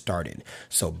to start it,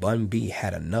 so Bun B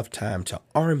had enough time to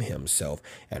arm himself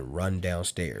and run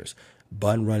downstairs.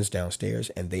 Bun runs downstairs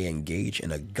and they engage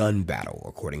in a gun battle,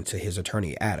 according to his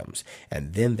attorney Adams,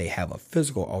 and then they have a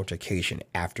physical altercation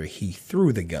after he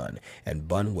threw the gun and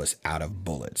Bun was out of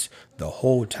bullets. The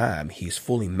whole time he's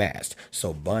fully masked,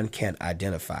 so Bun can't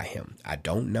identify him. I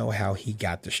don't know how he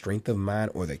got the strength of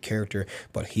mind or the character,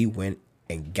 but he went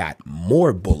and got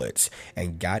more bullets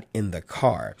and got in the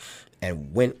car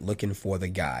and went looking for the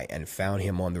guy and found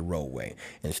him on the roadway.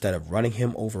 Instead of running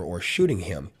him over or shooting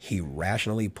him, he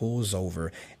rationally pulls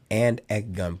over and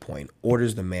at gunpoint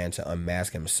orders the man to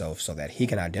unmask himself so that he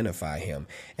can identify him,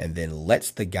 and then lets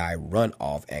the guy run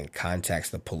off and contacts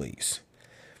the police.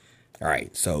 All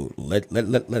right, so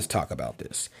let's talk about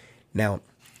this. Now,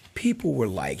 people were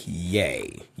like,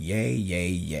 yay, yay, yay,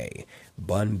 yay.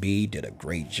 Bun B did a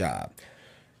great job.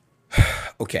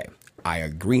 Okay, I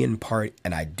agree in part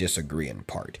and I disagree in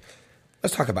part.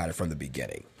 Let's talk about it from the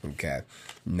beginning, okay?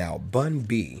 Now, Bun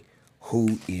B,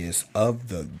 who is of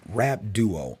the rap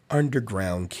duo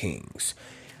Underground Kings,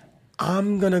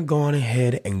 I'm going to go on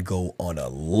ahead and go on a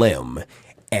limb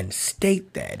and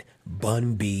state that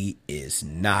Bun B is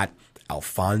not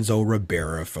Alfonso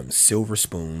Ribeiro from Silver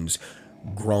Spoons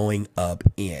growing up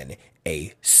in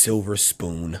a silver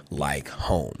spoon-like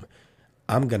home.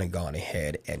 I'm going to go on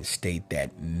ahead and state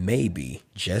that maybe,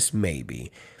 just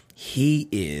maybe, he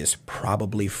is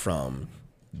probably from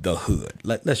the hood.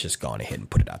 Let's just go on ahead and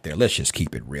put it out there. Let's just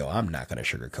keep it real. I'm not going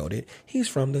to sugarcoat it. He's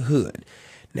from the hood.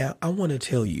 Now, I want to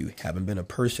tell you, having been a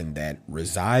person that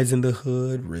resides in the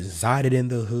hood, resided in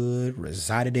the hood,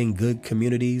 resided in good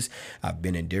communities, I've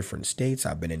been in different states,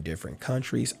 I've been in different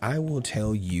countries, I will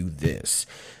tell you this.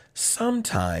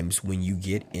 Sometimes when you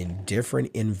get in different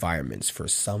environments, for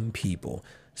some people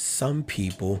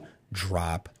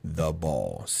drop the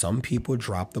ball. Some people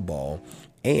drop the ball,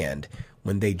 and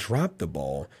when they drop the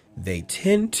ball, they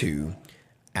tend to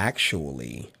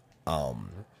actually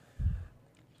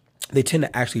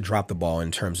drop the ball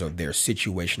in terms of their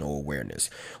situational awareness.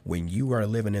 When you are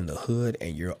living in the hood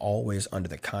and you're always under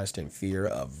the constant fear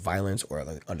of violence or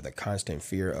under the constant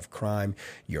fear of crime,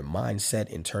 your mindset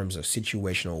in terms of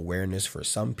situational awareness for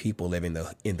some people living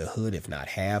in the hood, if not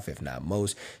half, if not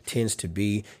most, tends to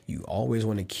be you always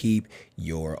want to keep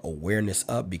your awareness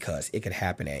up because it could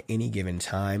happen at any given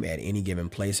time, at any given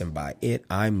place. And by it,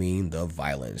 I mean the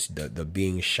violence, the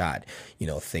being shot,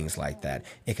 things like that.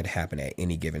 It could happen at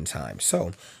any given time.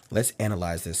 So let's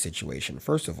analyze this situation.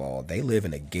 First of all, they live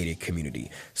in a gated community.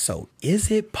 So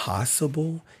is it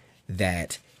possible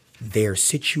that their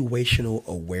situational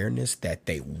awareness that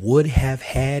they would have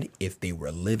had if they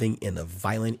were living in a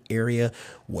violent area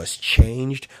was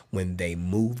changed when they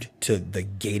moved to the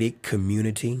gated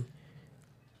community?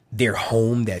 their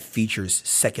home that features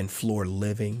second floor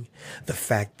living, the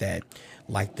fact that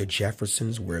like the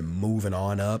Jeffersons, we're moving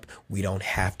on up. We don't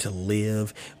have to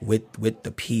live with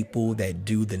the people that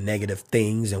do the negative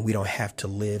things, and we don't have to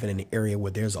live in an area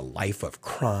where there's a life of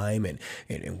crime, and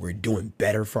we're doing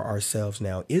better for ourselves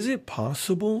now. Is it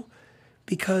possible?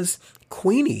 Because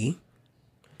Queenie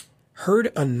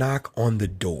heard a knock on the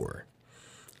door,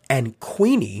 and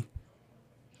Queenie,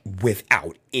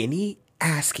 without any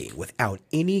asking, without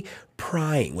any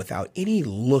prying, without any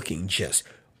looking, just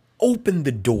opened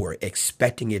the door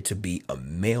expecting it to be a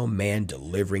mailman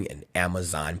delivering an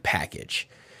Amazon package.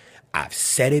 I've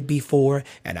said it before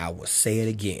and I will say it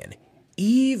again.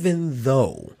 Even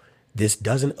though this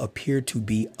doesn't appear to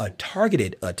be a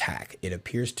targeted attack, it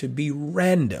appears to be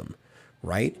random,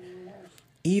 right?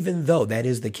 Even though that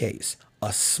is the case,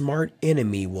 a smart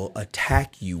enemy will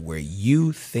attack you where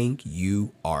you think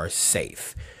you are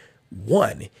safe.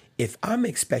 One, if I'm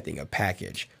expecting a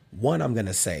package, I'm going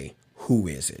to say, who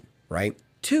is it, right?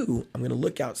 Two, I'm going to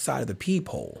look outside of the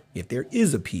peephole, if there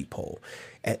is a peephole.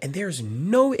 And there's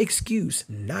no excuse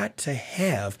not to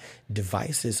have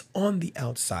devices on the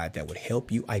outside that would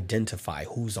help you identify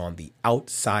who's on the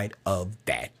outside of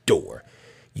that door.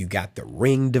 You got the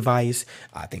Ring device.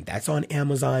 I think that's on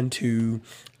Amazon too,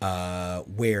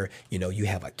 where, you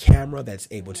have a camera that's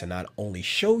able to not only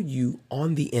show you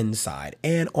on the inside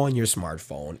and on your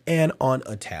smartphone and on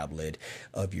a tablet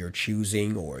of your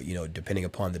choosing, or, depending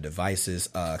upon the device's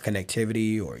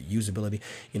connectivity or usability,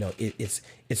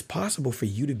 it's possible for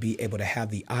you to be able to have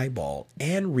the eyeball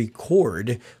and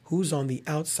record who's on the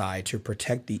outside to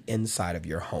protect the inside of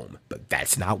your home. But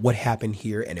that's not what happened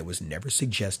here, and it was never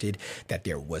suggested that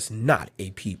there was not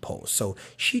a peephole. So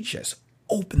she just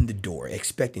opened the door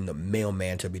expecting the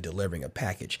mailman to be delivering a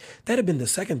package. That'd have been the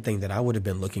second thing that I would have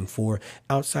been looking for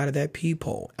outside of that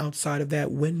peephole, outside of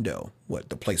that window. What,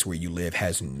 the place where you live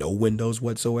has no windows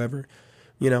whatsoever?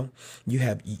 You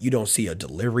don't see a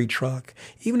delivery truck,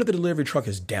 even if the delivery truck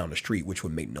is down the street, which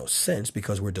would make no sense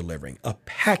because we're delivering a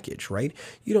package, right?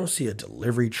 You don't see a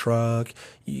delivery truck.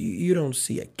 You don't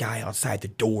see a guy outside the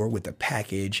door with a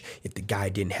package. If the guy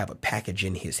didn't have a package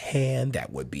in his hand,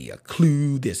 that would be a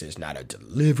clue. This is not a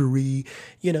delivery,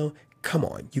 Come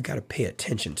on, you got to pay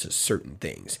attention to certain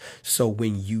things. So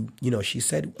when she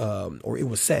said, or it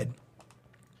was said,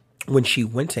 when she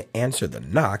went to answer the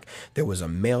knock, there was a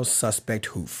male suspect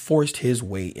who forced his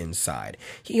way inside.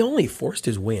 He only forced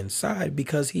his way inside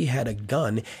because he had a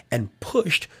gun and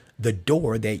pushed the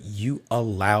door that you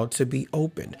allowed to be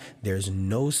opened. There's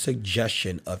no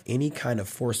suggestion of any kind of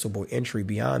forcible entry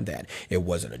beyond that. It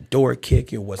wasn't a door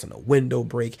kick. It wasn't a window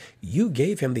break. You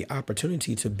gave him the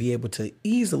opportunity to be able to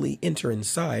easily enter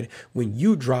inside when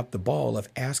you dropped the ball of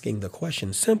asking the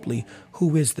question simply,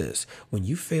 who is this? When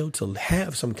you failed to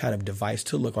have some kind of device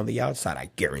to look on the outside,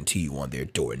 I guarantee you on their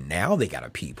door now they got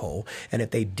a peephole. And if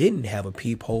they didn't have a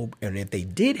peephole, and if they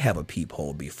did have a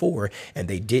peephole before and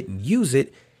they didn't use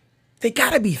it, they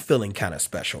got to be feeling kind of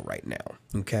special right now,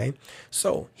 okay?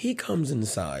 So he comes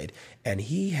inside and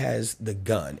he has the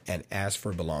gun and asks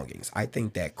for belongings. I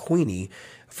think that Queenie,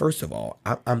 first of all,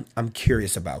 I'm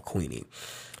curious about Queenie.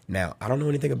 Now, I don't know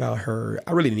anything about her.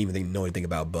 I really didn't even know anything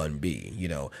about Bun B,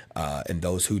 and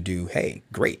those who do, hey,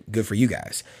 great, good for you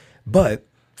guys. But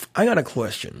I got a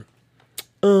question.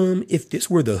 If this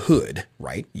were the hood,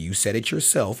 right? You said it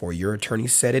yourself, or your attorney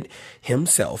said it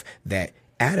himself, that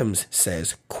Adams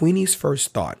says Queenie's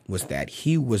first thought was that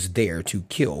he was there to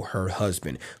kill her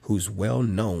husband, who's well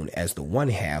known as the one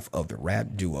half of the rap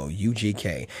duo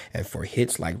UGK and for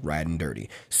hits like Riding Dirty.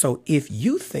 So if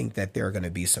you think that there are going to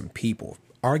be some people,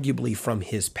 arguably from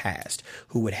his past,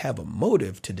 who would have a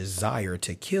motive to desire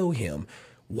to kill him,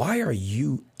 why are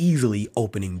you easily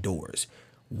opening doors?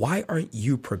 Why aren't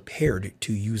you prepared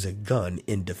to use a gun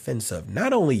in defense of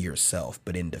not only yourself,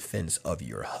 but in defense of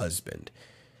your husband?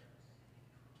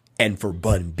 And for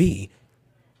Bun B,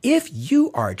 if you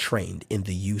are trained in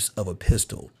the use of a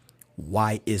pistol,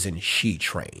 why isn't she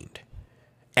trained?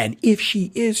 And if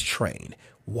she is trained,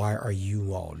 why are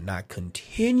you all not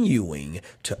continuing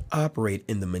to operate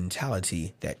in the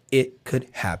mentality that it could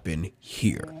happen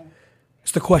here?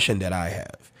 It's the question that I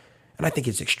have. And I think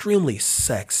it's extremely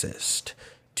sexist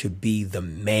to be the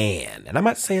man. And I'm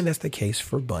not saying that's the case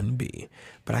for Bun B,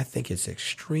 but I think it's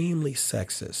extremely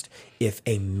sexist if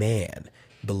a man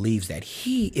believes that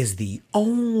he is the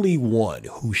only one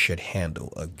who should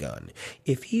handle a gun.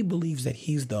 If he believes that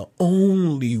he's the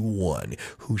only one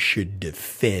who should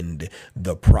defend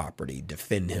the property,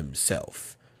 defend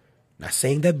himself. Not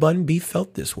saying that Bun B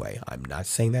felt this way. I'm not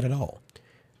saying that at all.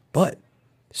 But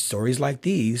stories like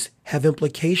these have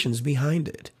implications behind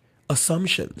it,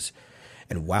 assumptions.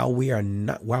 And while we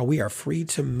are free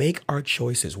to make our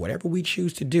choices, whatever we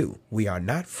choose to do, we are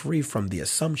not free from the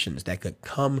assumptions that could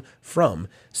come from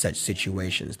such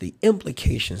situations, the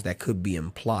implications that could be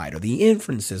implied, or the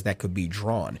inferences that could be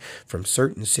drawn from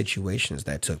certain situations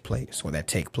that took place or that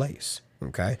take place.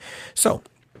 Okay. So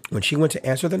when she went to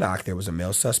answer the knock, there was a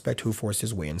male suspect who forced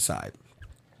his way inside.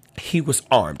 He was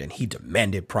armed and he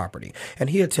demanded property and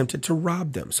he attempted to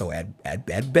rob them. So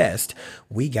at best,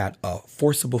 we got a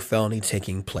forcible felony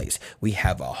taking place. We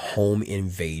have a home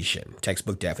invasion.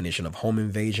 Textbook definition of home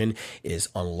invasion is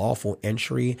unlawful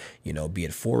entry, be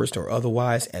it forced or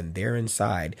otherwise, and they're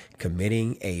inside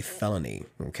committing a felony.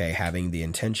 Okay. Having the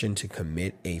intention to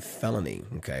commit a felony.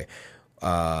 Okay.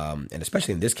 And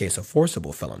especially in this case, a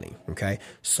forcible felony. Okay.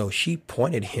 So she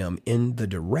pointed him in the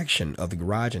direction of the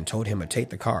garage and told him to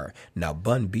take the car. Now,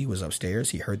 Bun B was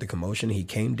upstairs. He heard the commotion. He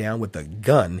came down with a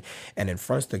gun and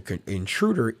confronts the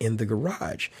intruder in the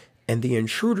garage. And the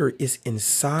intruder is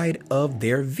inside of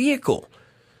their vehicle.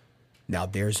 Now,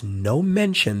 there's no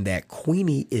mention that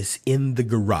Queenie is in the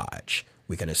garage.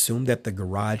 We can assume that the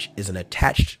garage is an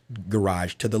attached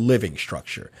garage to the living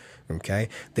structure. Okay.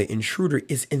 The intruder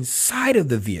is inside of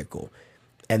the vehicle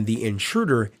and the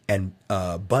intruder and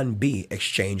Bun B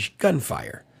exchanged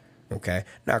gunfire. Okay.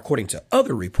 Now, according to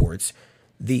other reports,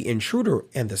 the intruder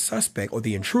and the suspect, or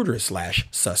the intruder /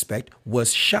 suspect,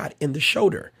 was shot in the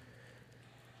shoulder.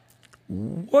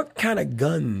 What kind of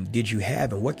gun did you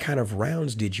have and what kind of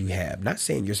rounds did you have? Not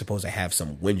saying you're supposed to have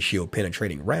some windshield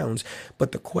penetrating rounds,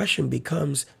 but the question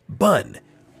becomes, Bun,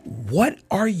 what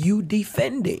are you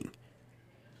defending?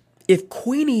 If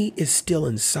Queenie is still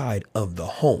inside of the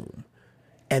home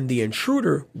and the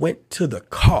intruder went to the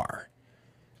car,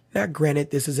 now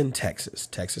granted, this is in Texas.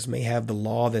 Texas may have the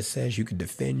law that says you can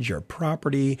defend your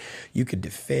property, you can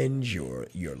defend your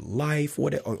life,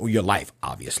 or your life,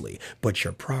 obviously, but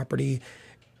your property,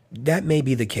 that may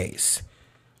be the case.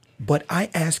 But I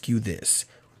ask you this.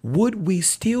 Would we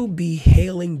still be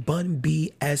hailing Bun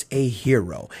B as a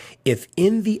hero if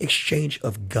in the exchange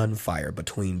of gunfire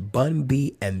between Bun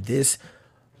B and this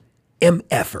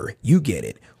MFer, you get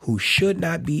it, who should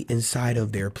not be inside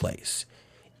of their place,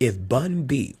 if Bun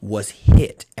B was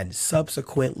hit and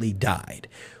subsequently died,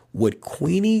 would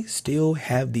Queenie still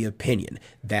have the opinion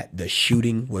that the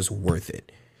shooting was worth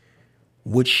it?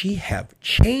 Would she have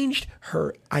changed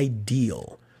her idea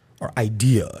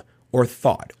or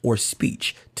thought or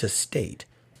speech to state,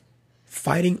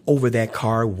 fighting over that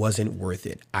car wasn't worth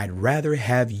it. I'd rather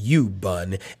have you,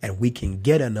 Bun, and we can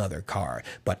get another car,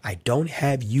 but I don't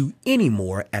have you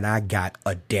anymore and I got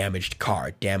a damaged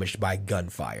car, damaged by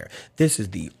gunfire. This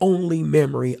is the only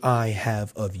memory I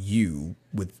have of you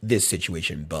with this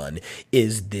situation, Bun,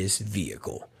 is this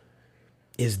vehicle.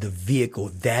 Is the vehicle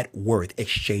that worth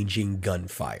exchanging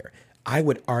gunfire? I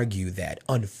would argue that,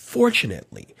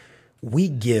 unfortunately, we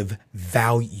give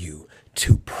value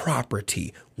to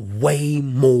property way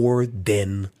more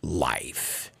than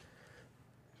life.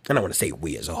 And I want to say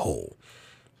we as a whole,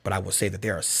 but I will say that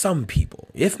there are some people,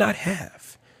 if not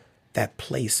half, that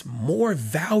place more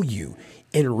value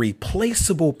in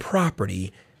replaceable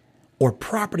property or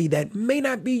property that may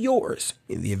not be yours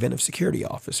in the event of security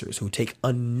officers who take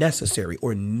unnecessary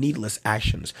or needless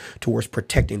actions towards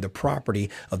protecting the property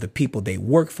of the people they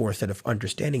work for instead of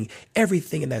understanding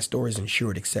everything in that store is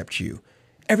insured except you.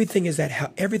 Everything in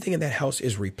that house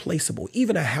is replaceable.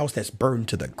 Even a house that's burned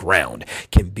to the ground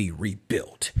can be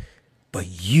rebuilt, but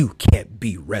you can't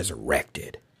be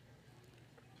resurrected.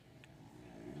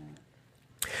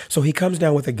 So he comes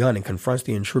down with a gun and confronts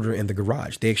the intruder in the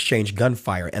garage. They exchange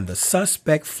gunfire and the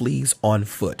suspect flees on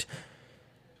foot.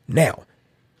 Now,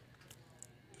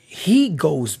 he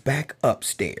goes back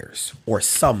upstairs or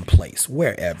someplace,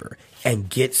 wherever, and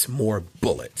gets more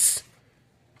bullets,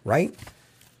 right?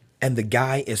 And the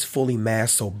guy is fully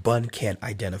masked so Bun can't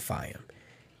identify him.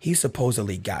 He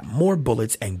supposedly got more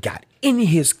bullets and got in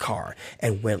his car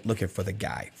and went looking for the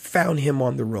guy. Found him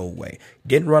on the roadway.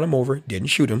 Didn't run him over. Didn't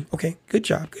shoot him. Okay, good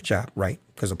job, right?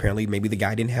 Because apparently maybe the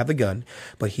guy didn't have the gun.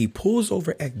 But he pulls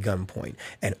over at gunpoint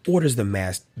and orders the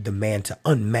man to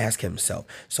unmask himself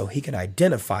so he can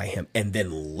identify him and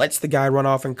then lets the guy run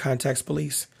off and contacts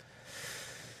police.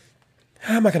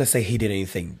 I'm not going to say he did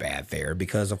anything bad there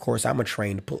because, of course, I'm a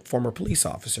trained former police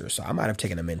officer, so I might have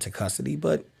taken him into custody,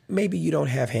 but maybe you don't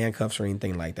have handcuffs or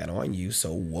anything like that on you,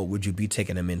 so what would you be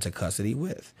taking him into custody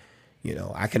with? You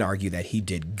know, I can argue that he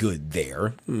did good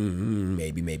there.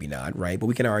 Maybe not, right? But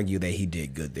we can argue that he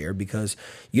did good there because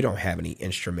you don't have any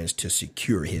instruments to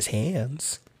secure his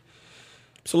hands.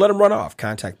 So let him run off,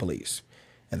 contact police.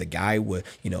 And the guy would,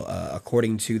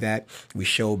 according to that, we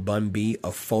show Bun B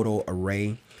a photo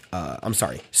array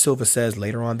Silva says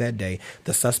later on that day,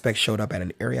 the suspect showed up at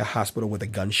an area hospital with a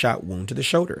gunshot wound to the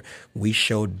shoulder. We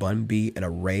showed Bun B an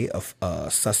array of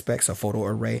suspects, a photo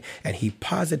array, and he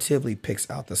positively picks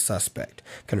out the suspect,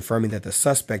 confirming that the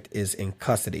suspect is in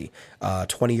custody.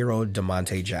 20-year-old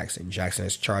DeMonte Jackson. Jackson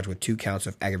is charged with 2 counts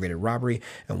of aggravated robbery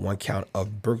and 1 count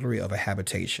of burglary of a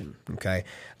habitation. Okay.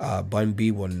 Bun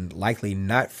B will likely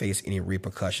not face any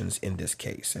repercussions in this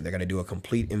case, and they're going to do a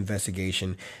complete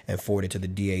investigation and forward it to the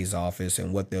DA's office.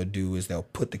 And what they'll do is they'll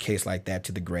put the case like that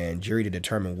to the grand jury to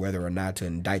determine whether or not to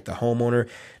indict the homeowner.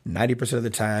 90% of the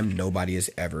time, nobody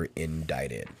is ever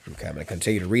indicted. Okay, I'm going to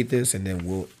continue to read this, and then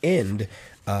we'll end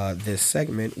this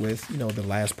segment with, the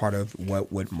last part of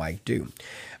what would Mike do.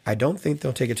 I don't think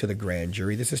they'll take it to the grand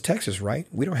jury. This is Texas, right?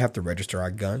 We don't have to register our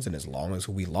guns, and as long as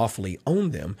we lawfully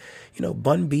own them,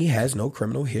 Bun B has no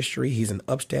criminal history. He's an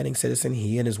upstanding citizen.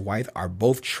 He and his wife are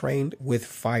both trained with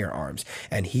firearms,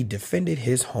 and he defended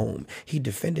his home. He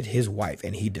defended his wife,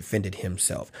 and he defended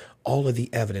himself. All of the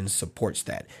evidence supports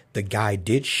that. The guy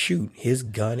did shoot his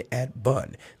gun at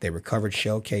Bun. They recovered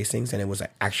shell casings, and it was an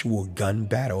actual gun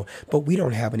battle, but we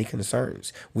don't have any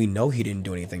concerns. We know he didn't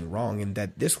do anything wrong, and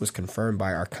that this was confirmed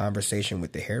by our conversation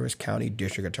with the Harris County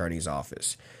District Attorney's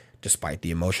Office. Despite the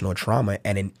emotional trauma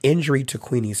and an injury to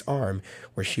Queenie's arm,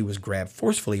 where she was grabbed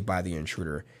forcefully by the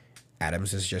intruder,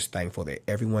 Adams is just thankful that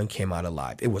everyone came out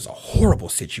alive. It was a horrible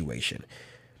situation,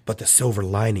 but the silver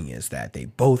lining is that they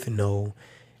both know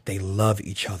they love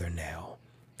each other now,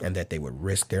 and that they would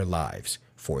risk their lives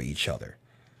for each other.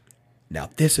 Now,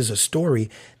 this is a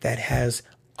story that has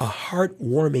a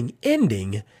heartwarming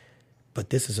ending,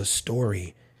 but this is a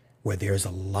story where there's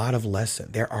a lot of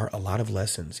lessons. There are a lot of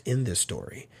lessons in this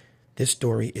story. This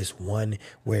story is one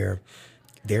where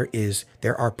there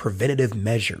are preventative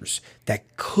measures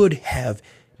that could have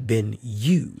been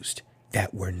used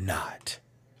that were not.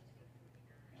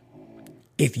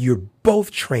 If you're both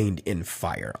trained in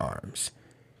firearms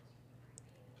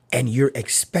and you're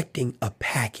expecting a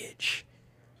package,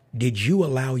 did you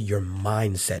allow your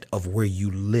mindset of where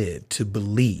you live to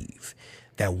believe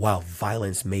that while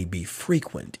violence may be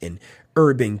frequent in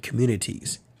urban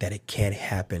communities, that it can't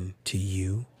happen to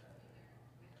you?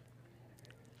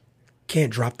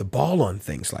 Can't drop the ball on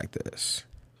things like this.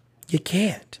 You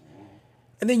can't.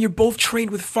 And then you're both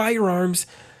trained with firearms.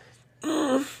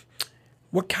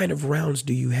 What kind of rounds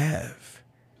do you have?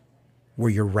 Were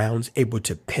your rounds able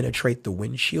to penetrate the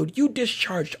windshield? You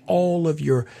discharged all of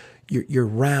your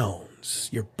rounds,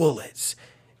 your bullets,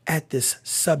 at this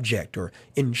subject or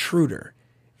intruder,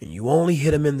 and you only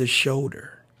hit him in the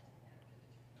shoulder.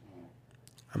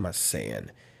 I'm not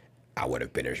saying I would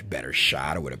have been a better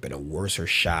shot. I would have been a worser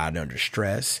shot under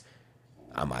stress.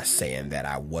 I'm not saying that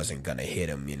I wasn't going to hit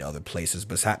him, other places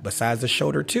besides the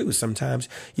shoulder too. Sometimes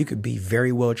you could be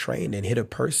very well trained and hit a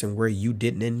person where you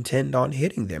didn't intend on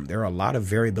hitting them. There are a lot of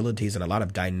variabilities and a lot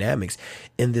of dynamics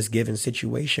in this given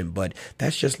situation, but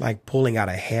that's just like pulling out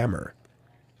a hammer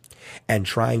and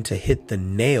trying to hit the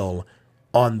nail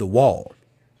on the wall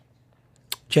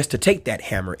just to take that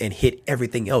hammer and hit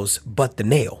everything else but the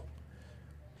nail.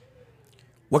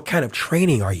 What kind of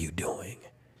training are you doing?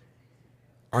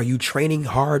 Are you training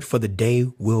hard for the day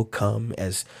will come,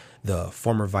 as the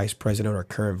former vice president or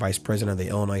current vice president of the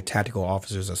Illinois Tactical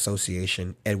Officers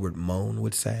Association, Edward Moan,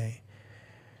 would say?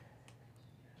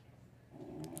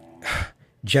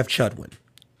 Jeff Chudwin,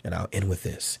 and I'll end with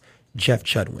this. Jeff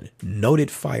Chudwin,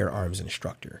 noted firearms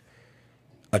instructor,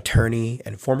 attorney,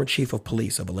 and former chief of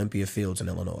police of Olympia Fields in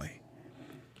Illinois,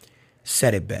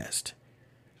 said it best.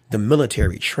 The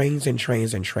military trains and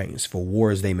trains and trains for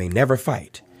wars they may never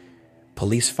fight.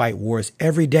 Police fight wars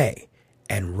every day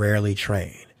and rarely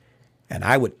train. And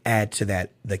I would add to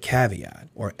that the caveat,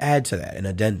 or add to that an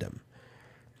addendum,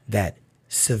 that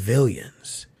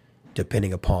civilians,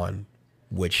 depending upon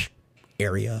which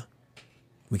area,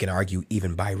 we can argue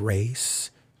even by race,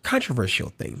 controversial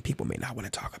thing people may not want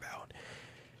to talk about,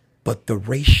 but the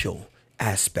racial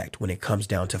aspect when it comes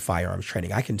down to firearms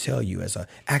training. I can tell you, as an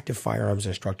active firearms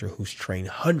instructor who's trained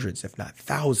hundreds, if not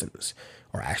thousands,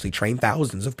 or actually trained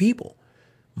thousands of people,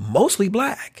 mostly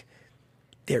black,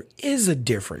 there is a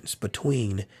difference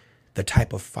between the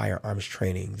type of firearms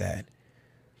training that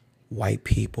white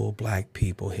people, black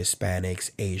people,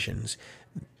 Hispanics, Asians,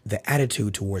 the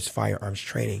attitude towards firearms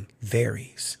training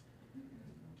varies.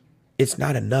 It's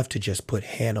not enough to just put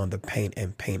hand on the paint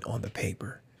and paint on the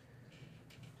paper.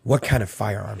 What kind of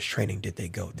firearms training did they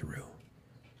go through?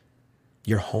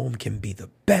 Your home can be the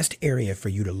best area for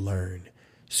you to learn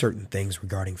certain things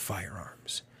regarding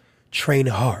firearms. Train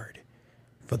hard,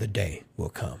 for the day will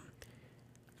come.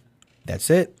 That's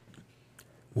it.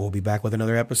 We'll be back with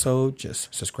another episode.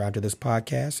 Just subscribe to this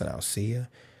podcast, and I'll see you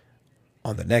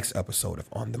on the next episode of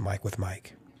On the Mic with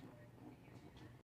Mike.